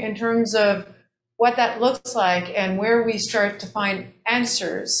wondering in terms of what that looks like and where we start to find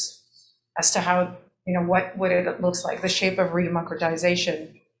answers as to how, what it looks like, the shape of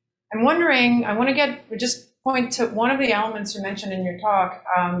re-democratization. I'm wondering, I want to just point to one of the elements you mentioned in your talk.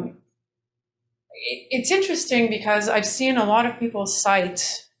 It's interesting because I've seen a lot of people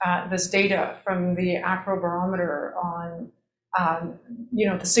cite this data from the Afrobarometer on,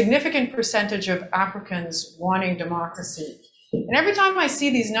 the significant percentage of Africans wanting democracy. And every time I see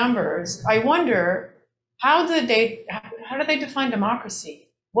these numbers, I wonder, how do they define democracy?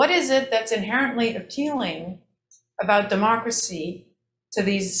 What is it that's inherently appealing about democracy to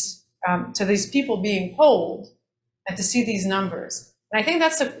these people being polled and to see these numbers? And I think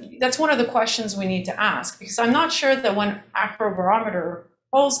that's one of the questions we need to ask, because I'm not sure that when Afrobarometer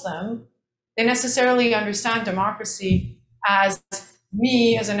polls them, they necessarily understand democracy as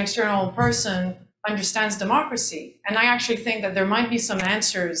me as an external person understands democracy. And I actually think that there might be some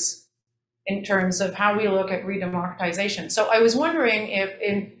answers in terms of how we look at re-democratization. So I was wondering if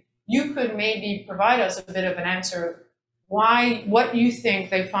you could maybe provide us a bit of an answer what you think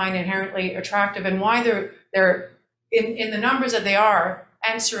they find inherently attractive and why they're in the numbers that they are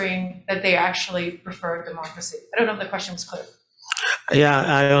answering that they actually prefer democracy. I don't know if the question was clear. Yeah,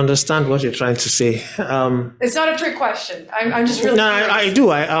 I understand what you're trying to say. It's not a trick question. I'm just really No, I do.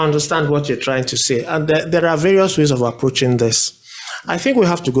 I understand what you're trying to say. And there are various ways of approaching this. I think we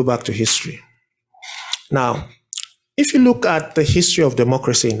have to go back to history. Now, if you look at the history of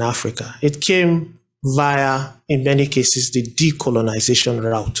democracy in Africa, it came via, in many cases, the decolonization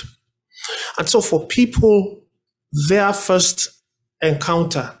route. And so for people, their first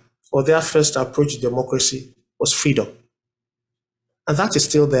encounter or their first approach to democracy was freedom. And that is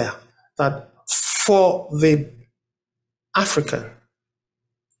still there. That for the African,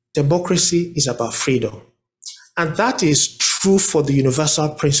 democracy is about freedom. And that is true for the universal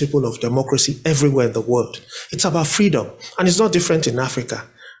principle of democracy everywhere in the world. It's about freedom. And it's not different in Africa.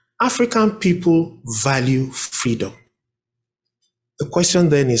 African people value freedom. The question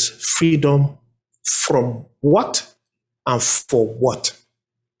then is freedom from what and for what?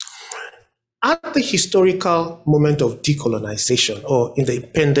 At the historical moment of decolonization or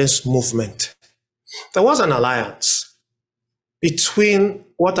independence movement, there was an alliance between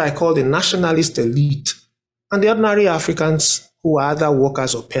what I call the nationalist elite and the ordinary Africans who are either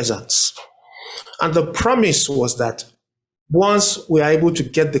workers or peasants. And the promise was that once we are able to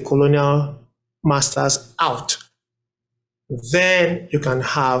get the colonial masters out, then you can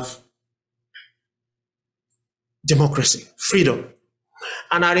have democracy, freedom.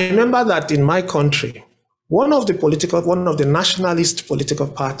 And I remember that in my country, one of the nationalist political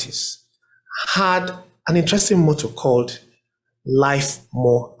parties had an interesting motto called life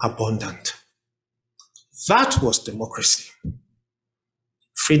more abundant. That was democracy.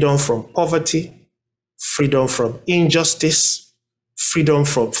 Freedom from poverty, freedom from injustice, freedom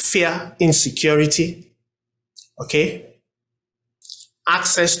from fear, insecurity, okay?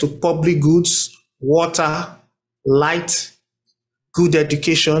 Access to public goods, water, light, good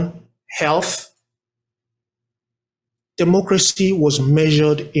education, health. Democracy was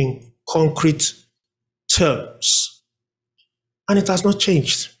measured in concrete terms, and it has not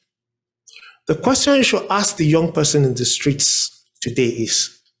changed. The question you should ask the young person in the streets today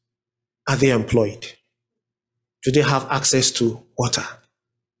is, are they employed? Do they have access to water?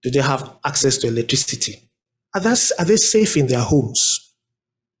 Do they have access to electricity? Are they safe in their homes?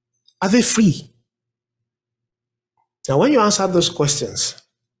 Are they free? Now, when you answer those questions,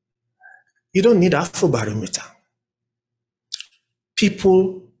 you don't need Afrobarometer.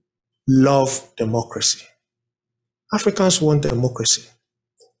 People love democracy. Africans want democracy.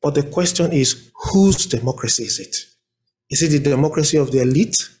 But the question is, whose democracy is it? Is it the democracy of the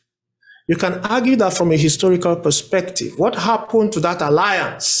elite? You can argue that from a historical perspective, what happened to that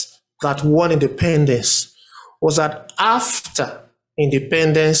alliance that won independence was that after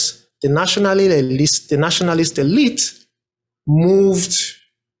independence, the nationalist elite moved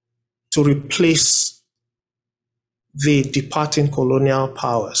to replace the departing colonial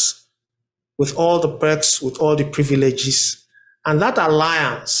powers with all the perks, with all the privileges. And that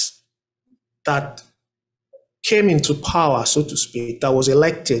alliance that came into power, so to speak, that was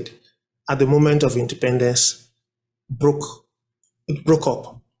elected at the moment of independence, broke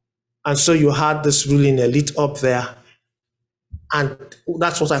up. And so you had this ruling elite up there. And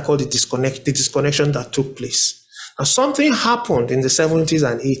that's what I call the disconnection that took place. Now, something happened in the 70s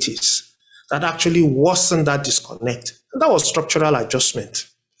and 80s that actually worsened that disconnect. And that was structural adjustment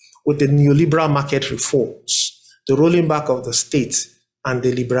with the neoliberal market reforms, the rolling back of the state and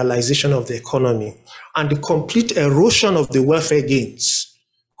the liberalization of the economy, and the complete erosion of the welfare gains,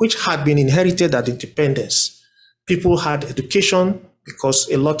 which had been inherited at independence. People had education because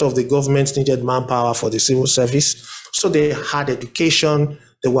a lot of the governments needed manpower for the civil service. So they had education.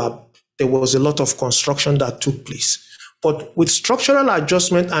 There was a lot of construction that took place. But with structural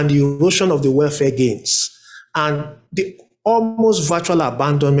adjustment and the erosion of the welfare gains and the almost virtual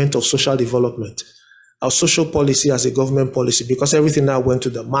abandonment of social development, our social policy as a government policy, because everything now went to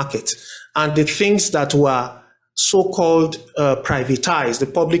the market. And the things that were so-called privatized, the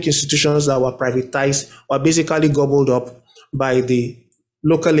public institutions that were privatized were basically gobbled up by the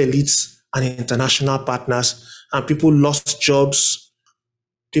local elites and international partners, and people lost jobs,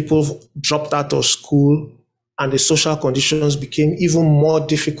 people dropped out of school, and the social conditions became even more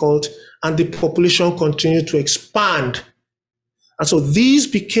difficult, and the population continued to expand. And so these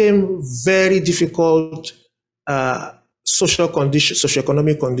became very difficult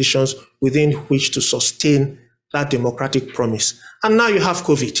socioeconomic conditions within which to sustain that democratic promise. And now you have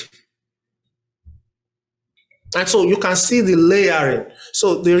COVID. And so you can see the layering.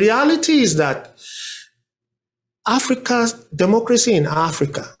 So the reality is that democracy in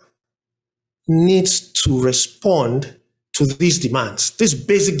Africa needs to respond to these demands, these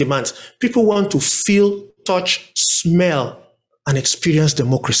basic demands. People want to feel, touch, smell, and experience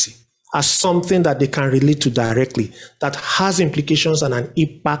democracy as something that they can relate to directly, that has implications and an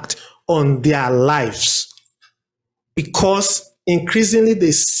impact on their lives. Because increasingly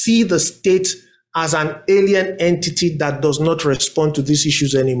they see the state as an alien entity that does not respond to these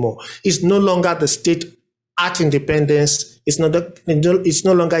issues anymore. It's no longer the state at independence. It's no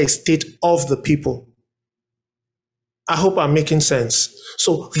longer a state of the people. I hope I'm making sense.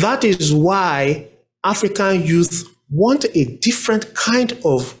 So that is why African youth want a different kind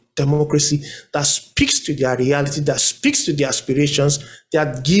of democracy that speaks to their reality, that speaks to their aspirations,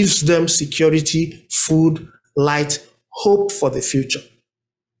 that gives them security, food, light, hope for the future.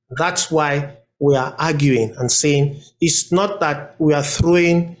 That's why we are arguing and saying it's not that we are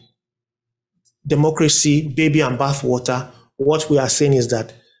throwing democracy, baby and bathwater. What we are saying is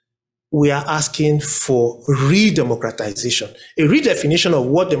that we are asking for re-democratization, a redefinition of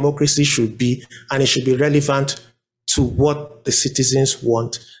what democracy should be, and it should be relevant to what the citizens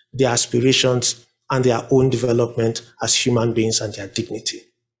want, their aspirations, and their own development as human beings and their dignity.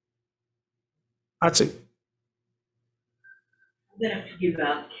 That's it. I'm going to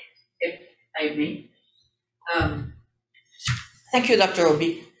piggyback, if I may. Thank you, Dr.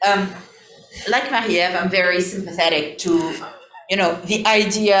 Obi. Like Marie-Ève, I'm very sympathetic to, the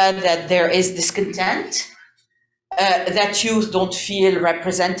idea that there is discontent, that youth don't feel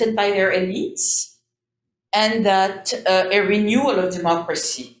represented by their elites, and that a renewal of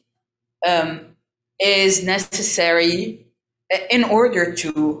democracy is necessary in order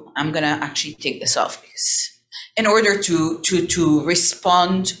to, I'm going to actually take this off, because in order to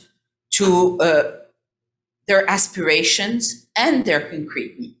respond to their aspirations and their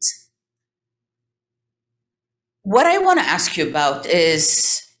concrete needs. What I want to ask you about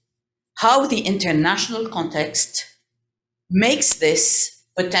is how the international context makes this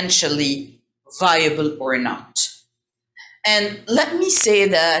potentially viable or not. And let me say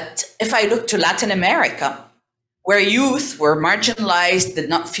that if I look to Latin America, where youth were marginalized, did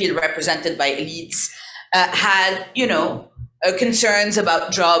not feel represented by elites, had, concerns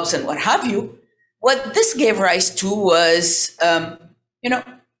about jobs and what have you. What this gave rise to was,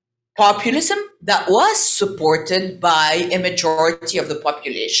 populism that was supported by a majority of the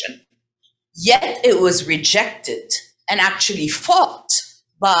population. Yet it was rejected and actually fought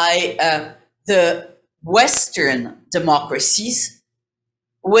by the Western democracies,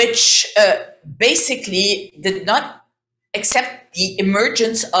 which basically did not accept the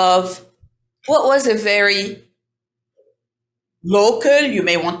emergence of what was a very local, you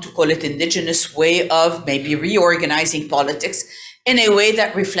may want to call it indigenous, way of maybe reorganizing politics in a way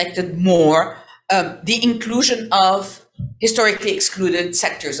that reflected more the inclusion of historically excluded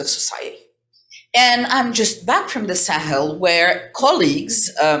sectors of society. And I'm just back from the Sahel, where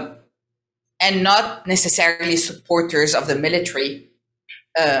colleagues, and not necessarily supporters of the military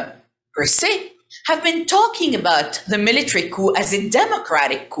per se, have been talking about the military coup as a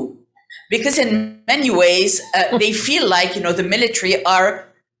democratic coup. Because in many ways, they feel like, the military are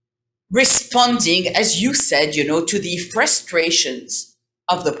responding, as you said, to the frustrations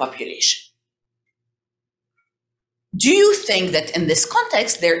of the population. Do you think that in this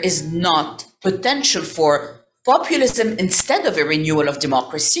context, there is not potential for populism instead of a renewal of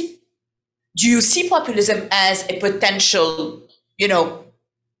democracy? Do you see populism as a potential,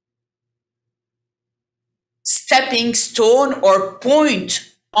 stepping stone or point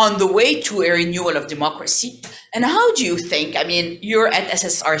on the way to a renewal of democracy? And how do you think, you're at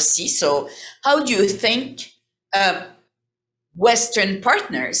SSRC, so how do you think Western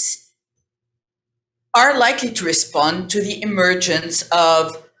partners are likely to respond to the emergence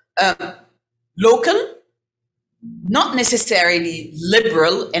of local, not necessarily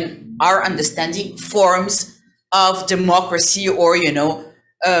liberal in our understanding, forms of democracy or,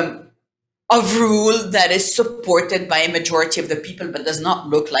 of rule that is supported by a majority of the people, but does not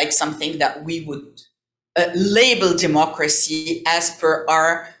look like something that we would label democracy as per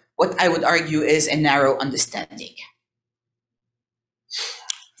our, what I would argue is a narrow understanding?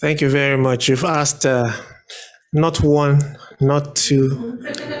 Thank you very much. You've asked not one, not two,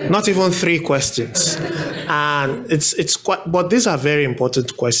 not even three questions. And it's quite, but these are very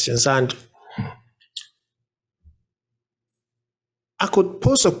important questions. And I could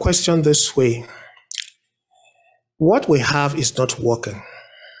pose a question this way. What we have is not working.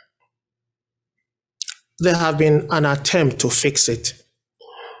 There have been an attempt to fix it,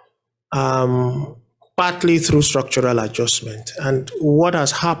 partly through structural adjustment. And what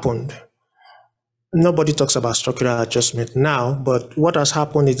has happened, nobody talks about structural adjustment now, but what has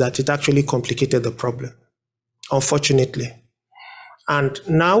happened is that it actually complicated the problem, unfortunately. And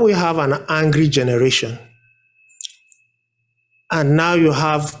now we have an angry generation. And now you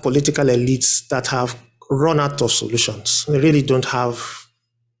have political elites that have run out of solutions. They really don't have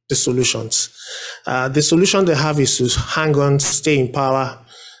the solutions. The solution they have is to hang on, stay in power,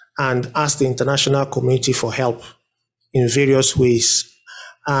 and ask the international community for help in various ways.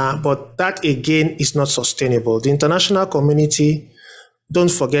 But that, again, is not sustainable. The international community,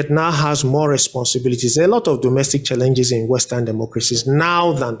 don't forget, now has more responsibilities. There are a lot of domestic challenges in Western democracies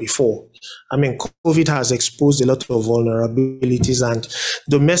now than before. COVID has exposed a lot of vulnerabilities, and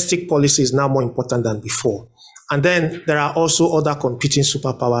domestic policy is now more important than before. And then there are also other competing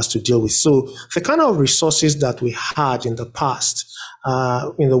superpowers to deal with. So the kind of resources that we had in the past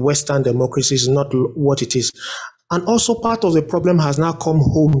in the Western democracies is not what it is. And also part of the problem has now come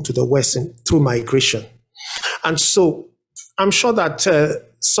home to the West through migration. And so I'm sure that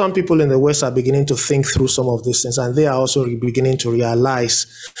some people in the West are beginning to think through some of these things, and they are also beginning to realize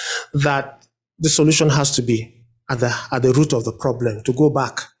that the solution has to be at the root of the problem, to go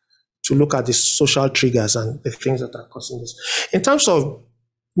back, to look at the social triggers and the things that are causing this. In terms of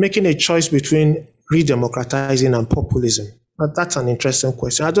making a choice between re-democratizing and populism, that's an interesting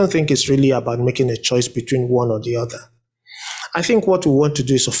question. I don't think it's really about making a choice between one or the other. I think what we want to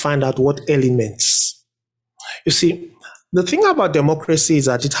do is to find out what elements. You see, the thing about democracy is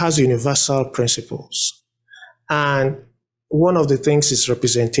that it has universal principles. And one of the things is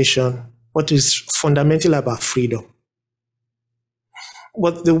representation, what is fundamental about freedom.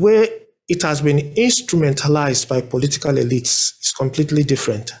 But the way it has been instrumentalized by political elites is completely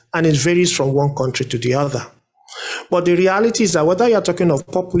different. And it varies from one country to the other. But the reality is that whether you're talking of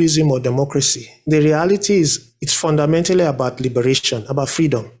populism or democracy, the reality is it's fundamentally about liberation, about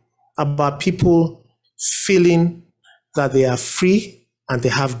freedom, about people feeling that they are free and they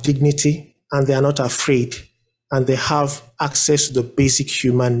have dignity and they are not afraid and they have access to the basic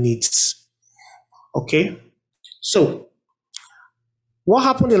human needs. Okay? So, what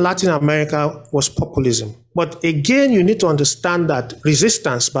happened in Latin America was populism. But again, you need to understand that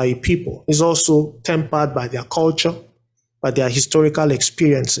resistance by people is also tempered by their culture, by their historical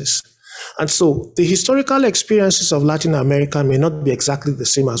experiences. And so the historical experiences of Latin America may not be exactly the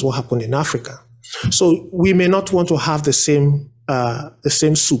same as what happened in Africa. So we may not want to have the same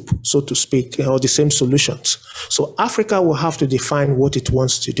soup, so to speak, or the same solutions. So Africa will have to define what it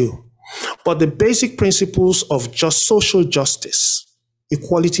wants to do. But the basic principles of just social justice,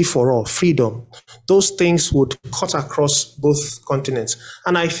 equality for all, freedom, those things would cut across both continents.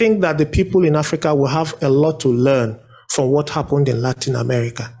 And I think that the people in Africa will have a lot to learn from what happened in Latin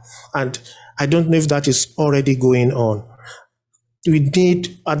America. And I don't know if that is already going on. We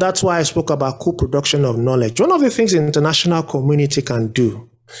need, and that's why I spoke about co-production of knowledge. One of the things the international community can do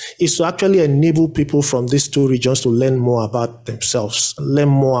is to actually enable people from these two regions to learn more about themselves, learn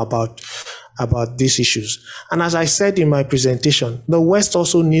more about these issues. And as I said in my presentation, the West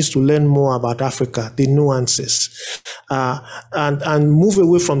also needs to learn more about Africa, the nuances, and move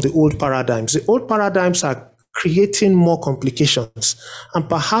away from the old paradigms. The old paradigms are creating more complications. And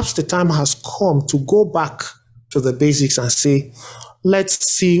perhaps the time has come to go back to the basics and say, let's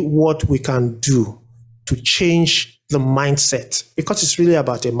see what we can do to change the mindset, because it's really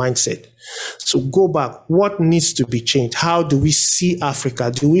about a mindset. So go back. What needs to be changed? How do we see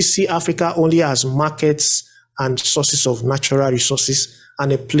Africa? Do we see Africa only as markets and sources of natural resources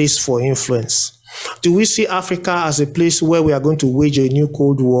and a place for influence? Do we see Africa as a place where we are going to wage a new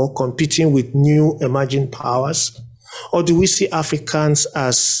Cold War, competing with new emerging powers? Or do we see Africans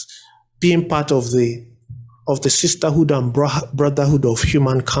as being part of the sisterhood and brotherhood of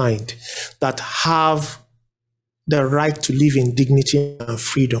humankind that have the right to live in dignity and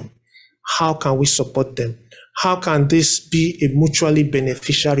freedom? How can we support them? How can this be a mutually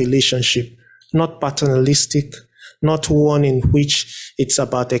beneficial relationship, not paternalistic, not one in which it's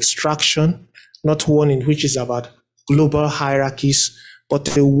about extraction, not one in which is about global hierarchies,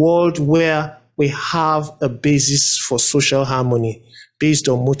 but a world where we have a basis for social harmony based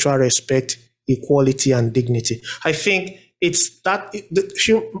on mutual respect, equality, and dignity? I think it's that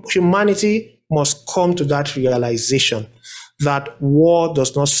humanity must come to that realization that war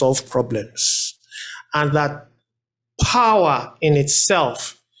does not solve problems, and that power in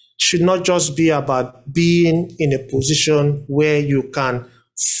itself should not just be about being in a position where you can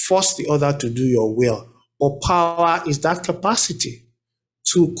force the other to do your will, but power is that capacity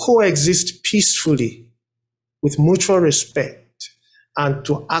to coexist peacefully with mutual respect and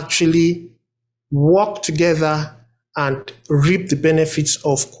to actually work together and reap the benefits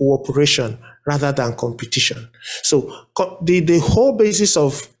of cooperation rather than competition. So the whole basis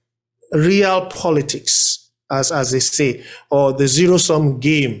of real politics, as they say, or the zero-sum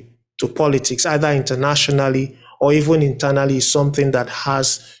game to politics, either internationally or even internally, is something that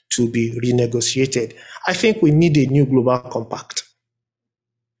has to be renegotiated. I think we need a new global compact.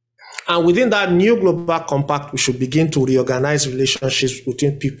 And within that new global compact, we should begin to reorganize relationships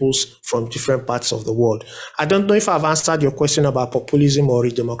between peoples from different parts of the world. I don't know if I've answered your question about populism or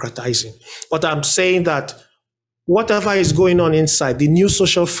re-democratizing, but I'm saying that whatever is going on inside, the new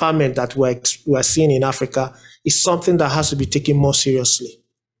social famine that we're seeing in Africa is something that has to be taken more seriously.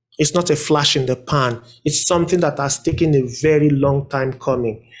 It's not a flash in the pan. It's something that has taken a very long time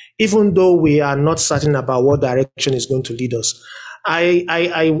coming, even though we are not certain about what direction is going to lead us.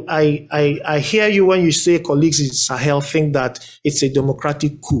 I hear you when you say colleagues in Sahel think that it's a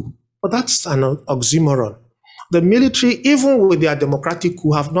democratic coup, but that's an oxymoron. The military, even with their democratic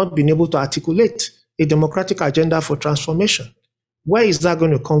coup, have not been able to articulate a democratic agenda for transformation. Where is that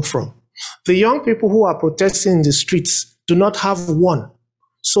going to come from? The young people who are protesting in the streets do not have one.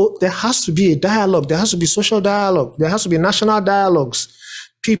 So there has to be a dialogue. There has to be social dialogue. There has to be national dialogues.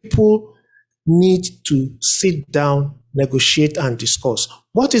 People need to sit down, negotiate, and discuss.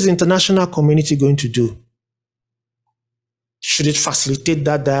 What is the international community going to do? Should it facilitate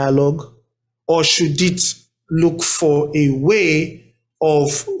that dialogue, or should it look for a way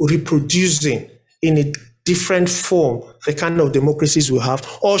of reproducing in a different form the kind of democracies we have?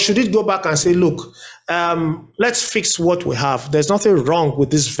 Or should it go back and say, look, let's fix what we have. There's nothing wrong with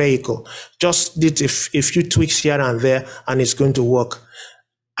this vehicle. Just did a few tweaks here and there, and it's going to work.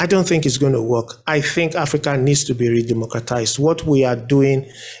 I don't think it's going to work. I think Africa needs to be re-democratized. What we are doing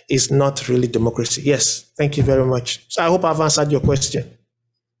is not really democracy. Yes, thank you very much. So I hope I've answered your question.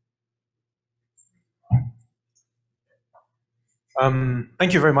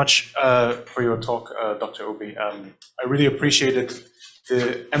 Thank you very much for your talk, Dr. Obi. I really appreciated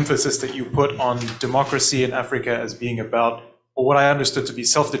the emphasis that you put on democracy in Africa as being about, or what I understood to be,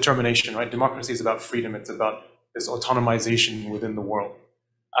 self-determination, right? Democracy is about freedom. It's about this autonomization within the world.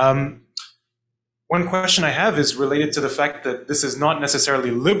 One One question I have is related to the fact that this is not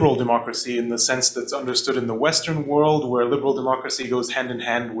necessarily liberal democracy in the sense that's understood in the Western world, where liberal democracy goes hand in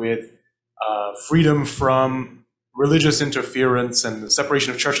hand with freedom from religious interference and the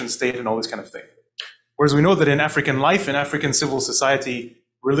separation of church and state and all this kind of thing. Whereas we know that in African life, in African civil society,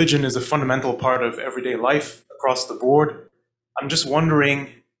 religion is a fundamental part of everyday life across the board. I'm just wondering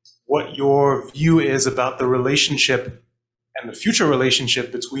what your view is about the relationship and the future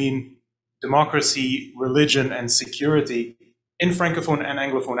relationship between democracy, religion, and security in Francophone and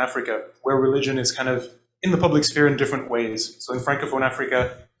Anglophone Africa, where religion is kind of in the public sphere in different ways. So in Francophone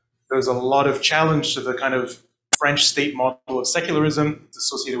Africa, there's a lot of challenge to the kind of French state model of secularism. It's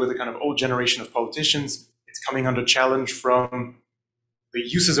associated with a kind of old generation of politicians. It's coming under challenge from the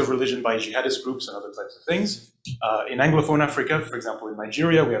uses of religion by jihadist groups and other types of things. In Anglophone Africa, for example, in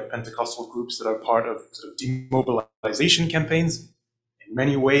Nigeria, we have Pentecostal groups that are part of sort of demobilization campaigns. In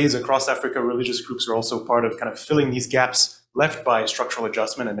many ways, across Africa, religious groups are also part of kind of filling these gaps left by structural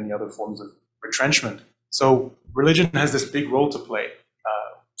adjustment and many other forms of retrenchment. So religion has this big role to play.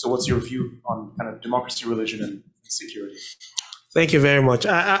 So what's your view on kind of democracy, religion, and security? Thank you very much.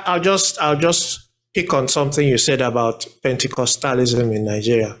 I'll just pick on something you said about Pentecostalism in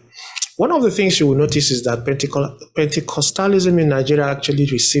Nigeria. One of the things you will notice is that Pentecostalism in Nigeria actually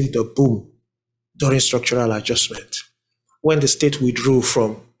received a boom during structural adjustment, when the state withdrew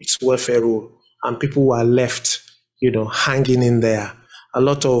from its welfare rule and people were left, hanging in there. A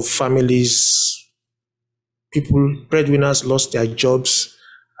lot of families, breadwinners lost their jobs.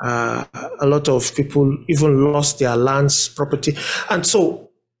 A lot of people even lost their lands, property. And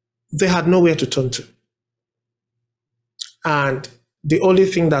so they had nowhere to turn to. And the only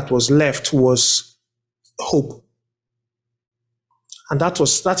thing that was left was hope. And that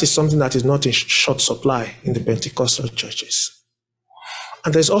is something that is not in short supply in the Pentecostal churches.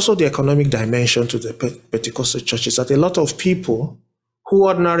 And there's also the economic dimension to the Pentecostal churches, that a lot of people who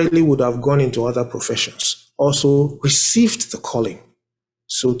ordinarily would have gone into other professions also received the calling,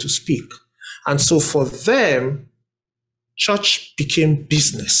 so to speak. And so for them, church became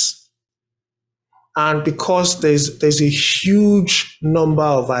business. And because there's a huge number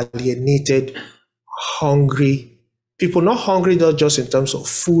of alienated, hungry people, not hungry not just in terms of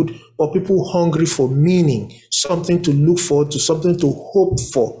food, but people hungry for meaning, something to look forward to, something to hope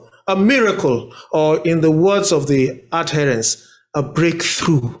for, a miracle, or in the words of the adherents, a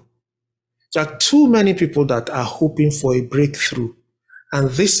breakthrough. There are too many people that are hoping for a breakthrough.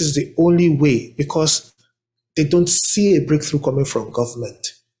 And this is the only way, because they don't see a breakthrough coming from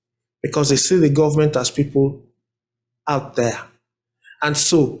government, because they see the government as people out there. And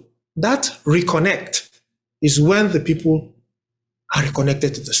so that reconnect is when the people are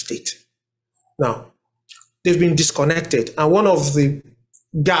reconnected to the state. Now, they've been disconnected. And one of the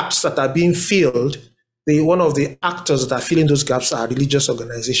gaps that are being filled, one of the actors that are filling those gaps are religious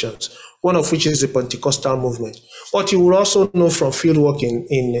organizations, one of which is the Pentecostal movement. But you will also know from fieldwork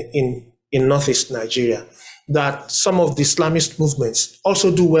in Northeast Nigeria that some of the Islamist movements also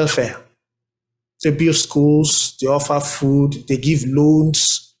do welfare. They build schools, they offer food, they give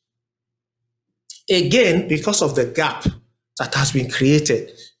loans. Again, because of the gap that has been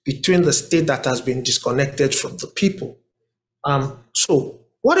created between the state that has been disconnected from the people. So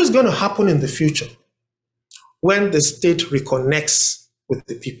what is going to happen in the future when the state reconnects with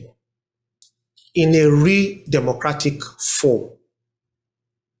the people in a re-democratic form?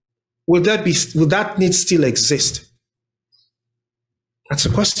 Will that need still exist? That's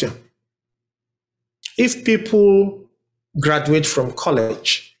a question. If people graduate from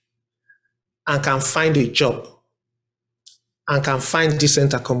college and can find a job and can find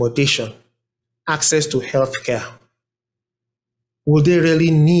decent accommodation, access to healthcare, will they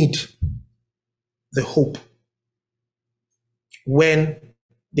really need the hope when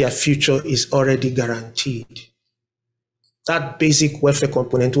their future is already guaranteed? That basic welfare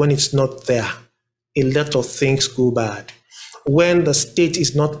component, when it's not there, a lot of things go bad. When the state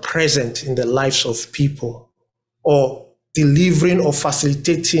is not present in the lives of people, or delivering or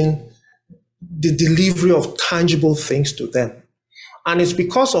facilitating the delivery of tangible things to them. And it's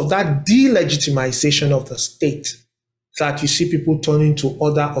because of that delegitimization of the state that you see people turning to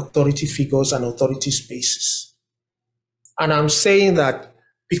other authority figures and authority spaces. And I'm saying that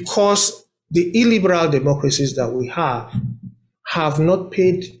because the illiberal democracies that we have not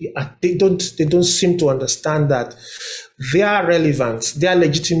paid, they don't seem to understand that their relevance, their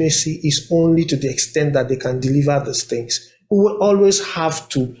legitimacy is only to the extent that they can deliver these things. We will always have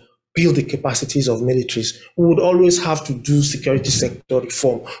to build the capacities of militaries. We would always have to do security sector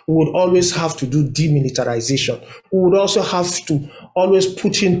reform. We would always have to do demilitarization. We would also have to always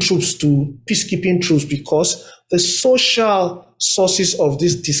put in troops to peacekeeping troops, because the social sources of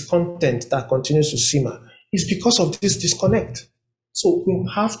this discontent that continues to simmer is because of this disconnect. So we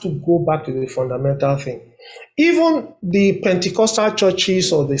have to go back to the fundamental thing. Even the Pentecostal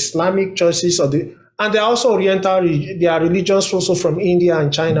churches or the Islamic churches and they're also Oriental, they are religions also from India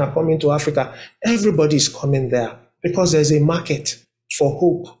and China coming to Africa. Everybody is coming there because there's a market for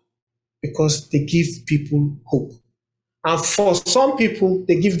hope, because they give people hope. And for some people,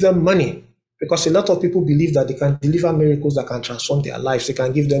 they give them money, because a lot of people believe that they can deliver miracles that can transform their lives. They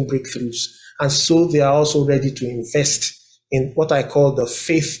can give them breakthroughs. And so they are also ready to invest in what I call the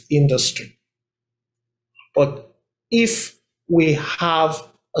faith industry. But if we have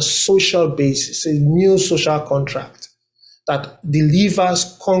a social basis, a new social contract that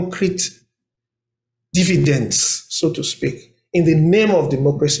delivers concrete dividends, so to speak, in the name of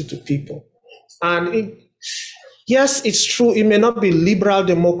democracy to people. And yes, it's true, it may not be liberal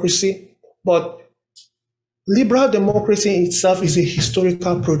democracy, but liberal democracy itself is a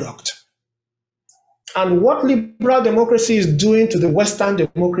historical product. And what liberal democracy is doing to the Western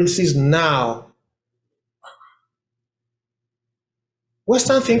democracies now,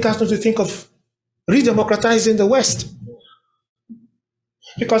 Western thinkers need to think of re-democratizing the West.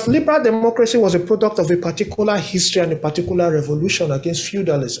 Because liberal democracy was a product of a particular history and a particular revolution against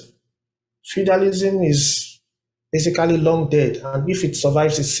feudalism. Feudalism is basically long dead, and if it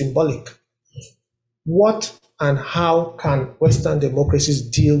survives, it's symbolic. What and how can Western democracies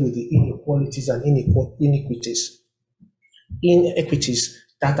deal with the inequalities and inequities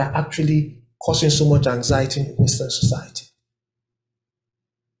that are actually causing so much anxiety in Western society?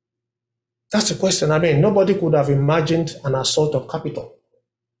 That's the question. I mean, nobody could have imagined an assault on capital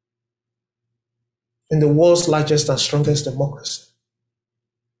in the world's largest and strongest democracy,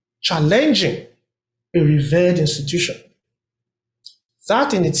 challenging a revered institution.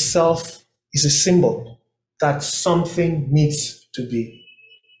 That in itself is a symbol that something needs to be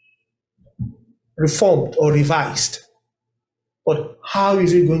reformed or revised. But how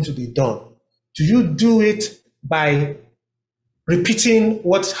is it going to be done? Do you do it by repeating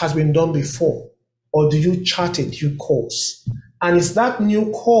what has been done before, or do you chart a new course? And it's that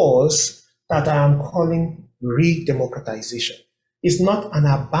new course that I am calling re-democratization. It's not an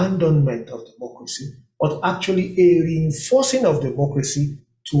abandonment of democracy, but actually a reinforcing of democracy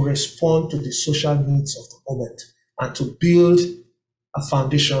to respond to the social needs of the moment and to build a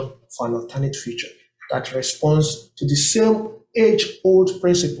foundation for an alternate future that responds to the same age-old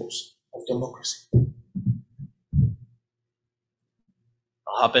principles of democracy.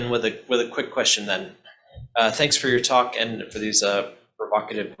 I'll hop in with a quick question then. Thanks for your talk and for these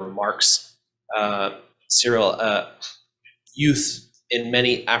provocative remarks. Cyril, youth in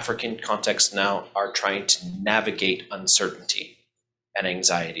many African contexts now are trying to navigate uncertainty and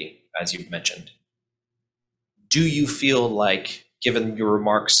anxiety, as you've mentioned. Do you feel like, given your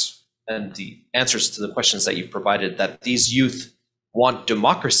remarks and the answers to the questions that you've provided, that these youth want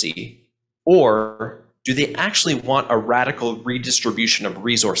democracy, or do they actually want a radical redistribution of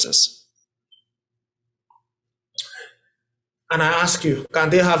resources? And I ask you,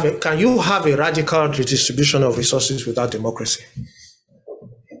 can you have a radical redistribution of resources without democracy?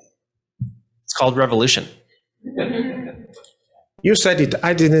 It's called revolution. You said it,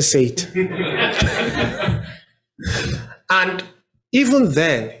 I didn't say it. And even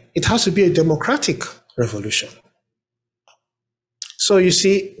then, it has to be a democratic revolution. So you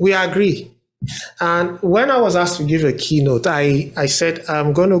see, we agree. And when I was asked to give a keynote, I said,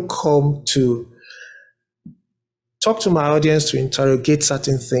 I'm going to come to talk to my audience to interrogate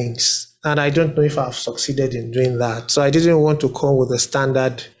certain things. And I don't know if I've succeeded in doing that. So I didn't want to come with a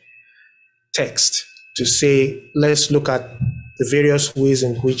standard text to say, let's look at the various ways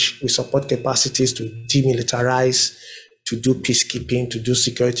in which we support capacities to demilitarize, to do peacekeeping, to do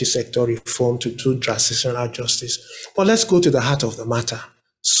security sector reform, to do transitional justice. But let's go to the heart of the matter.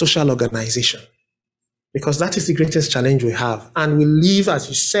 Social organization, because that is the greatest challenge we have. And we live, as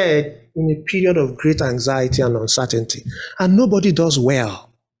you said, in a period of great anxiety and uncertainty. And nobody does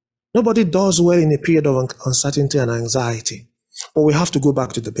well. Nobody does well in a period of uncertainty and anxiety. But we have to go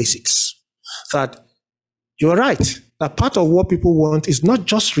back to the basics. That you're right, that part of what people want is not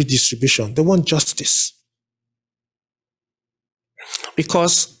just redistribution, they want justice.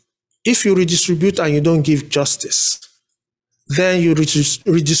 Because if you redistribute and you don't give justice, then you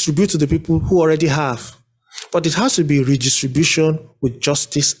redistribute to the people who already have. But it has to be redistribution with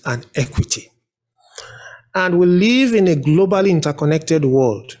justice and equity. And we live in a globally interconnected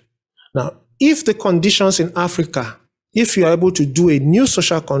world Now, if the conditions in Africa, if you are able to do a new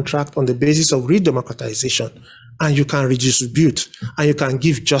social contract on the basis of re-democratization, and you can redistribute, and you can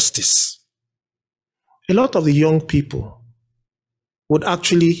give justice, a lot of the young people would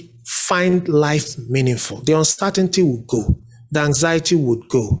actually find life meaningful. The uncertainty would go, the anxiety would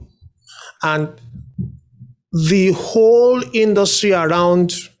go, and the whole industry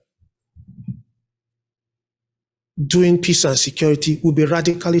around doing peace and security will be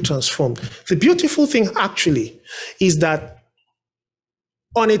radically transformed. The beautiful thing actually is that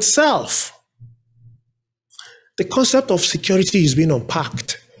on itself, the concept of security is being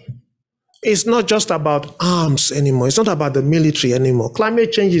unpacked. It's not just about arms anymore. It's not about the military anymore.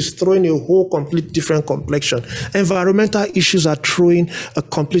 Climate change is throwing a whole complete different complexion. Environmental issues are throwing a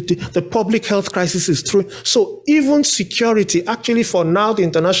completely, the public health crisis is throwing. So even security, actually for now, the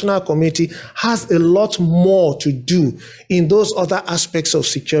international community has a lot more to do in those other aspects of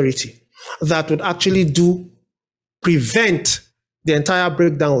security that would actually prevent the entire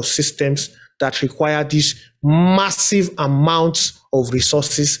breakdown of systems that require these massive amounts of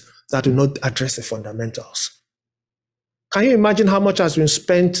resources that do not address the fundamentals. Can you imagine how much has been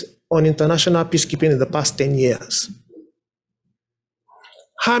spent on international peacekeeping in the past 10 years?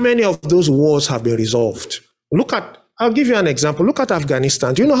 How many of those wars have been resolved? I'll give you an example. Look at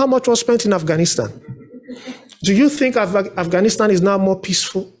Afghanistan. Do you know how much was spent in Afghanistan? Do you think Afghanistan is now more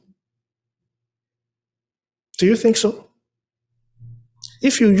peaceful? Do you think so?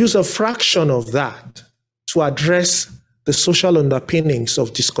 If you use a fraction of that to address the social underpinnings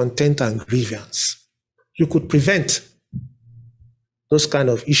of discontent and grievance, you could prevent those kind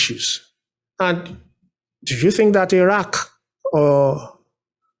of issues. And do you think that Iraq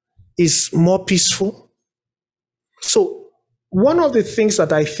is more peaceful? So one of the things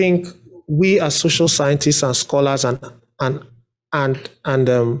that I think we as social scientists and scholars and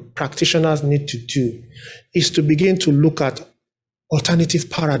practitioners need to do is to begin to look at alternative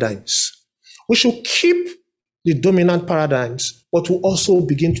paradigms. We should keep the dominant paradigms, but we'll also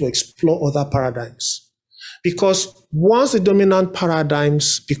begin to explore other paradigms. Because once the dominant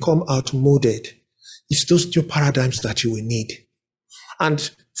paradigms become outmoded, it's those new paradigms that you will need.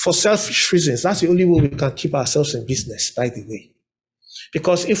 And for selfish reasons, that's the only way we can keep ourselves in business, by the way.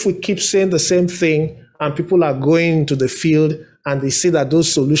 Because if we keep saying the same thing and people are going into the field and they see that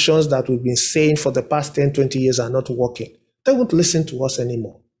those solutions that we've been saying for the past 10, 20 years are not working, they won't listen to us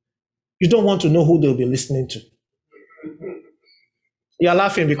anymore. You don't want to know who they'll be listening to. You're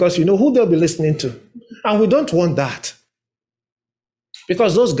laughing because you know who they'll be listening to. And we don't want that.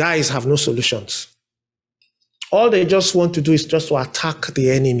 Because those guys have no solutions. All they just want to do is just to attack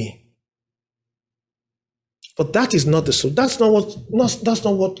the enemy. But that is not that's not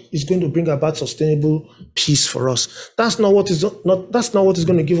what is going to bring about sustainable peace for us. That's not what is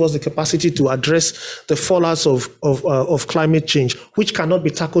going to give us the capacity to address the fallouts of climate change, which cannot be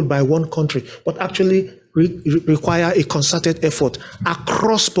tackled by one country, but actually require a concerted effort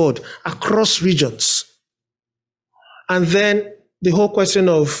across board, across regions. And then the whole question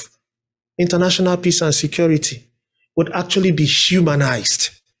of international peace and security would actually be humanized.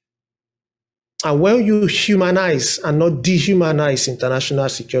 And when you humanize and not dehumanize international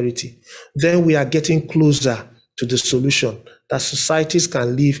security, then we are getting closer to the solution that societies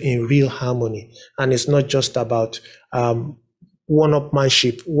can live in real harmony. And it's not just about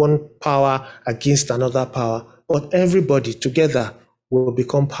one-upmanship, one power against another power, but everybody together will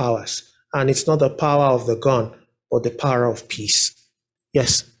become powers. And it's not the power of the gun, but the power of peace.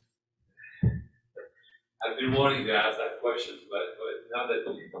 Yes? I've been wanting to ask that question, but now that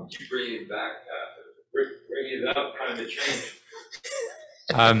you bring it back, bring it up, climate change.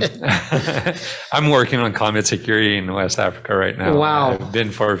 I'm working on climate security in West Africa right now. Wow. I've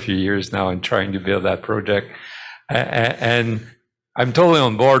been for a few years now and trying to build that project. And I'm totally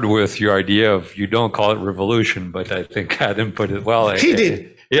on board with your idea of, you don't call it revolution, but I think Adam put it well. He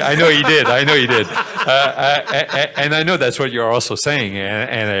did. Yeah, I know he did. I know he did. And I know that's what you're also saying,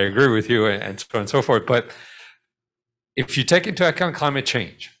 and I agree with you, and so on and so forth. But if you take into account climate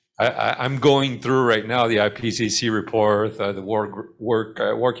change, I'm going through right now the IPCC report, the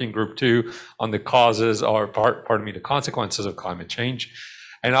Working Group 2 on the causes, or the consequences of climate change.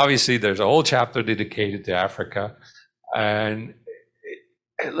 And obviously there's a whole chapter dedicated to Africa. And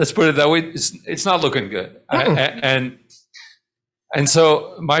let's put it that way, it's not looking good. And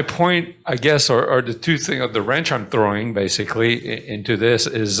so my point, I guess, or the two things, of the wrench I'm throwing basically into this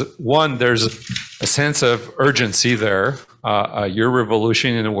is, one, there's a sense of urgency there. Your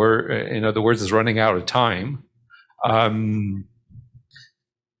revolution, in other words, is running out of time.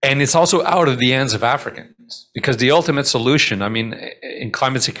 And it's also out of the hands of Africans, because the ultimate solution, I mean, in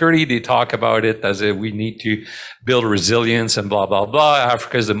climate security, they talk about it as if we need to build resilience and blah, blah, blah.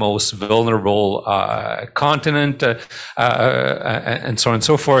 Africa is the most vulnerable continent, and so on and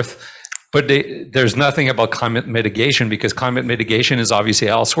so forth. But there's nothing about climate mitigation, because climate mitigation is obviously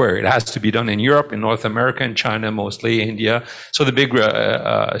elsewhere. It has to be done in Europe, in North America, in China, mostly India. So the big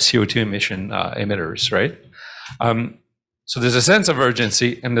CO2 emission emitters, right? So there's a sense of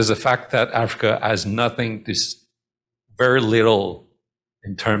urgency, and there's a fact that Africa has nothing, very little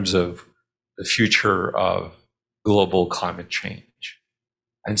in terms of the future of global climate change.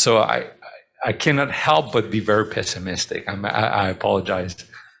 And so I cannot help but be very pessimistic. I apologize.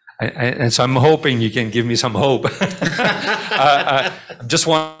 And so I'm hoping you can give me some hope. I'm just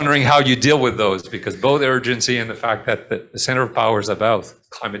wondering how you deal with those, because both urgency and the fact that the center of power is about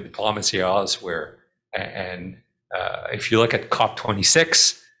climate diplomacy elsewhere. And if you look at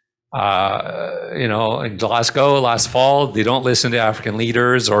COP26, in Glasgow last fall, they don't listen to African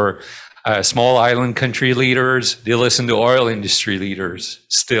leaders or small island country leaders. They listen to oil industry leaders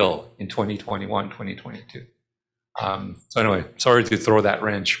still in 2021, 2022. So anyway, sorry to throw that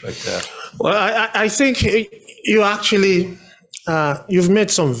wrench, but well, I think you actually you've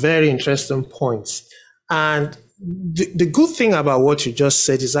made some very interesting points, and the good thing about what you just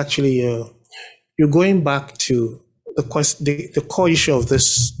said is actually you're going back to the core issue of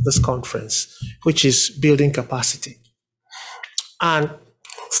this conference, which is building capacity. And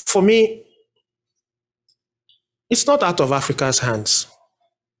for me, it's not out of Africa's hands,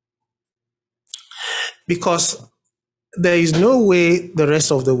 because there is no way the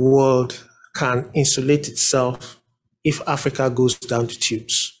rest of the world can insulate itself if Africa goes down the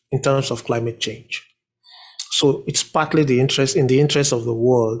tubes in terms of climate change. So it's partly in the interest of the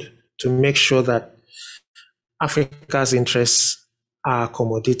world to make sure that Africa's interests are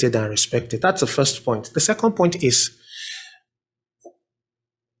accommodated and respected. That's the first point. The second point is,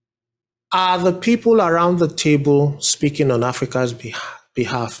 are the people around the table speaking on Africa's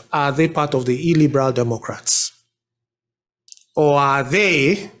behalf, are they part of the illiberal Democrats? Or are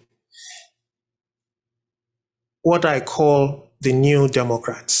they what I call the new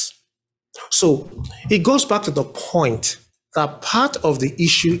Democrats? So it goes back to the point that part of the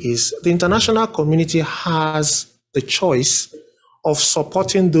issue is the international community has the choice of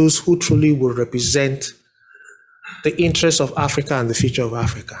supporting those who truly will represent the interests of Africa and the future of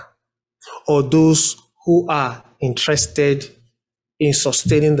Africa, or those who are interested in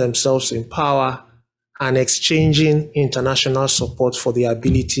sustaining themselves in power and exchanging international support for the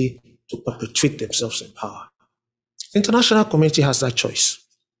ability to perpetuate themselves in power. The international community has that choice.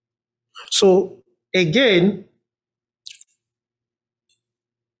 So again,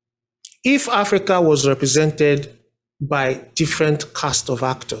 if Africa was represented by different cast of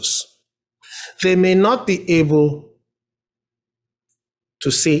actors, they may not be able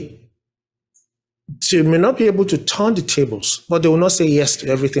to turn the tables, but they will not say yes to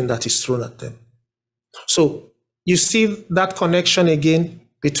everything that is thrown at them. So you see that connection again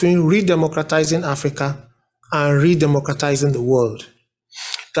between re-democratizing Africa and re-democratizing the world.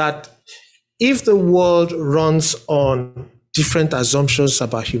 That if the world runs on different assumptions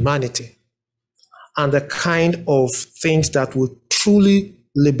about humanity and the kind of things that will truly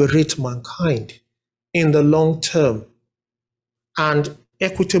liberate mankind in the long term, and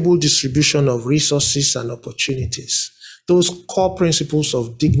equitable distribution of resources and opportunities, those core principles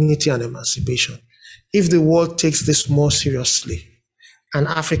of dignity and emancipation, if the world takes this more seriously and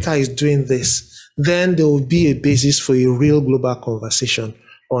Africa is doing this, then there will be a basis for a real global conversation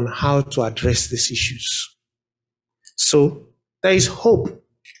on how to address these issues. So there is hope,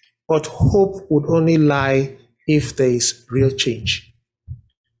 but hope would only lie if there is real change.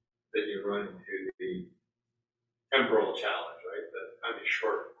 Then you run into the temporal challenge, right? The kind of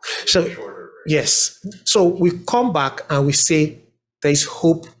short, So, shorter. Right? Yes. So we come back and we say there is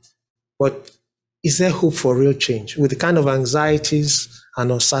hope, but is there hope for real change? With the kind of anxieties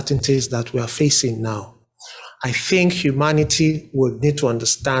and uncertainties that we are facing now, I think humanity would need to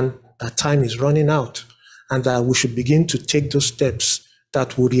understand that time is running out and that we should begin to take those steps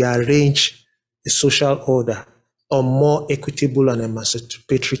that would rearrange the social order on more equitable and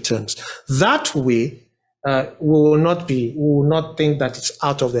emancipatory terms. That way, we will not think that it's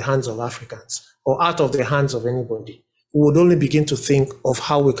out of the hands of Africans or out of the hands of anybody. We would only begin to think of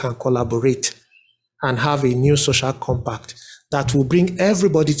how we can collaborate and have a new social compact that will bring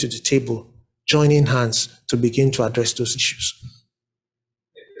everybody to the table, joining hands to begin to address those issues.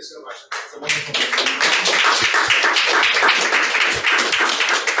 Thank you so much. It's a wonderful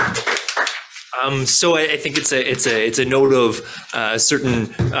So I think it's a note of certain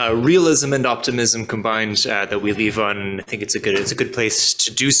realism and optimism combined that we leave on. I think it's a good place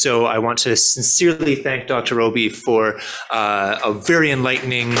to do so. I want to sincerely thank Dr. Obi for a very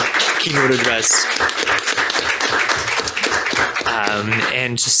enlightening keynote address.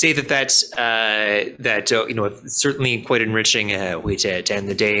 And to say that it's certainly quite enriching way to end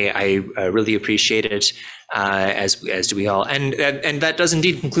the day. I really appreciate it, as do we all. And that does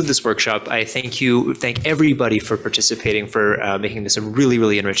indeed conclude this workshop. I thank everybody for participating, for making this a really,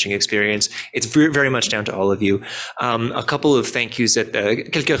 really enriching experience. It's very much down to all of you. A couple of thank yous,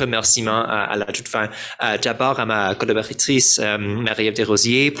 quelques remerciements à la toute fin. D'abord à ma collaboratrice Marie-Ève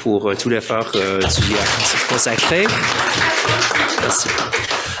Desrosiers pour tout l'effort que tu as consacré. Merci.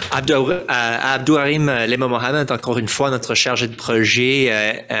 Abdouharim Lema Mohamed, encore une fois, notre chargé de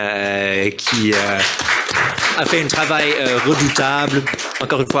projet qui a fait un travail redoutable.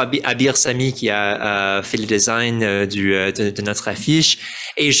 Encore une fois, Abir Sami qui a fait le design de notre affiche.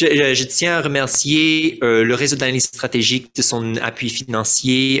 Et je tiens à remercier le réseau d'analyse stratégique de son appui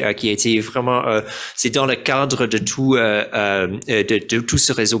financier qui a été vraiment, c'est dans le cadre de tout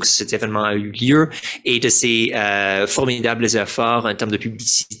ce réseau que cet événement a eu lieu et de ses formidables efforts en termes de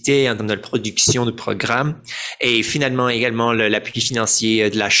publicité, en termes de production de programmes et finalement également l'appui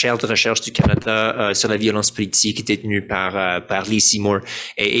financier de la chaire de recherche du Canada sur la violence politique détenue par Lee Seymour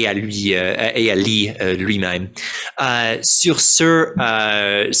et à lui et à Lee lui-même. Sur ce,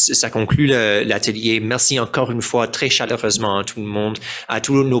 ça conclut l'atelier. Merci encore une fois très chaleureusement à tout le monde, à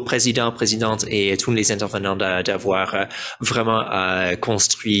tous nos présidents, présidentes et à tous les intervenants d'avoir vraiment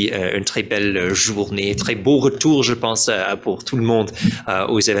construit une très belle journée, très beau retour, je pense, pour tout le monde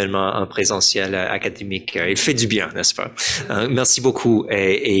aux événements en présentiel académique. Il fait du bien, n'est-ce pas? Merci beaucoup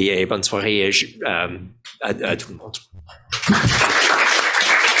et bonne soirée à tout le monde.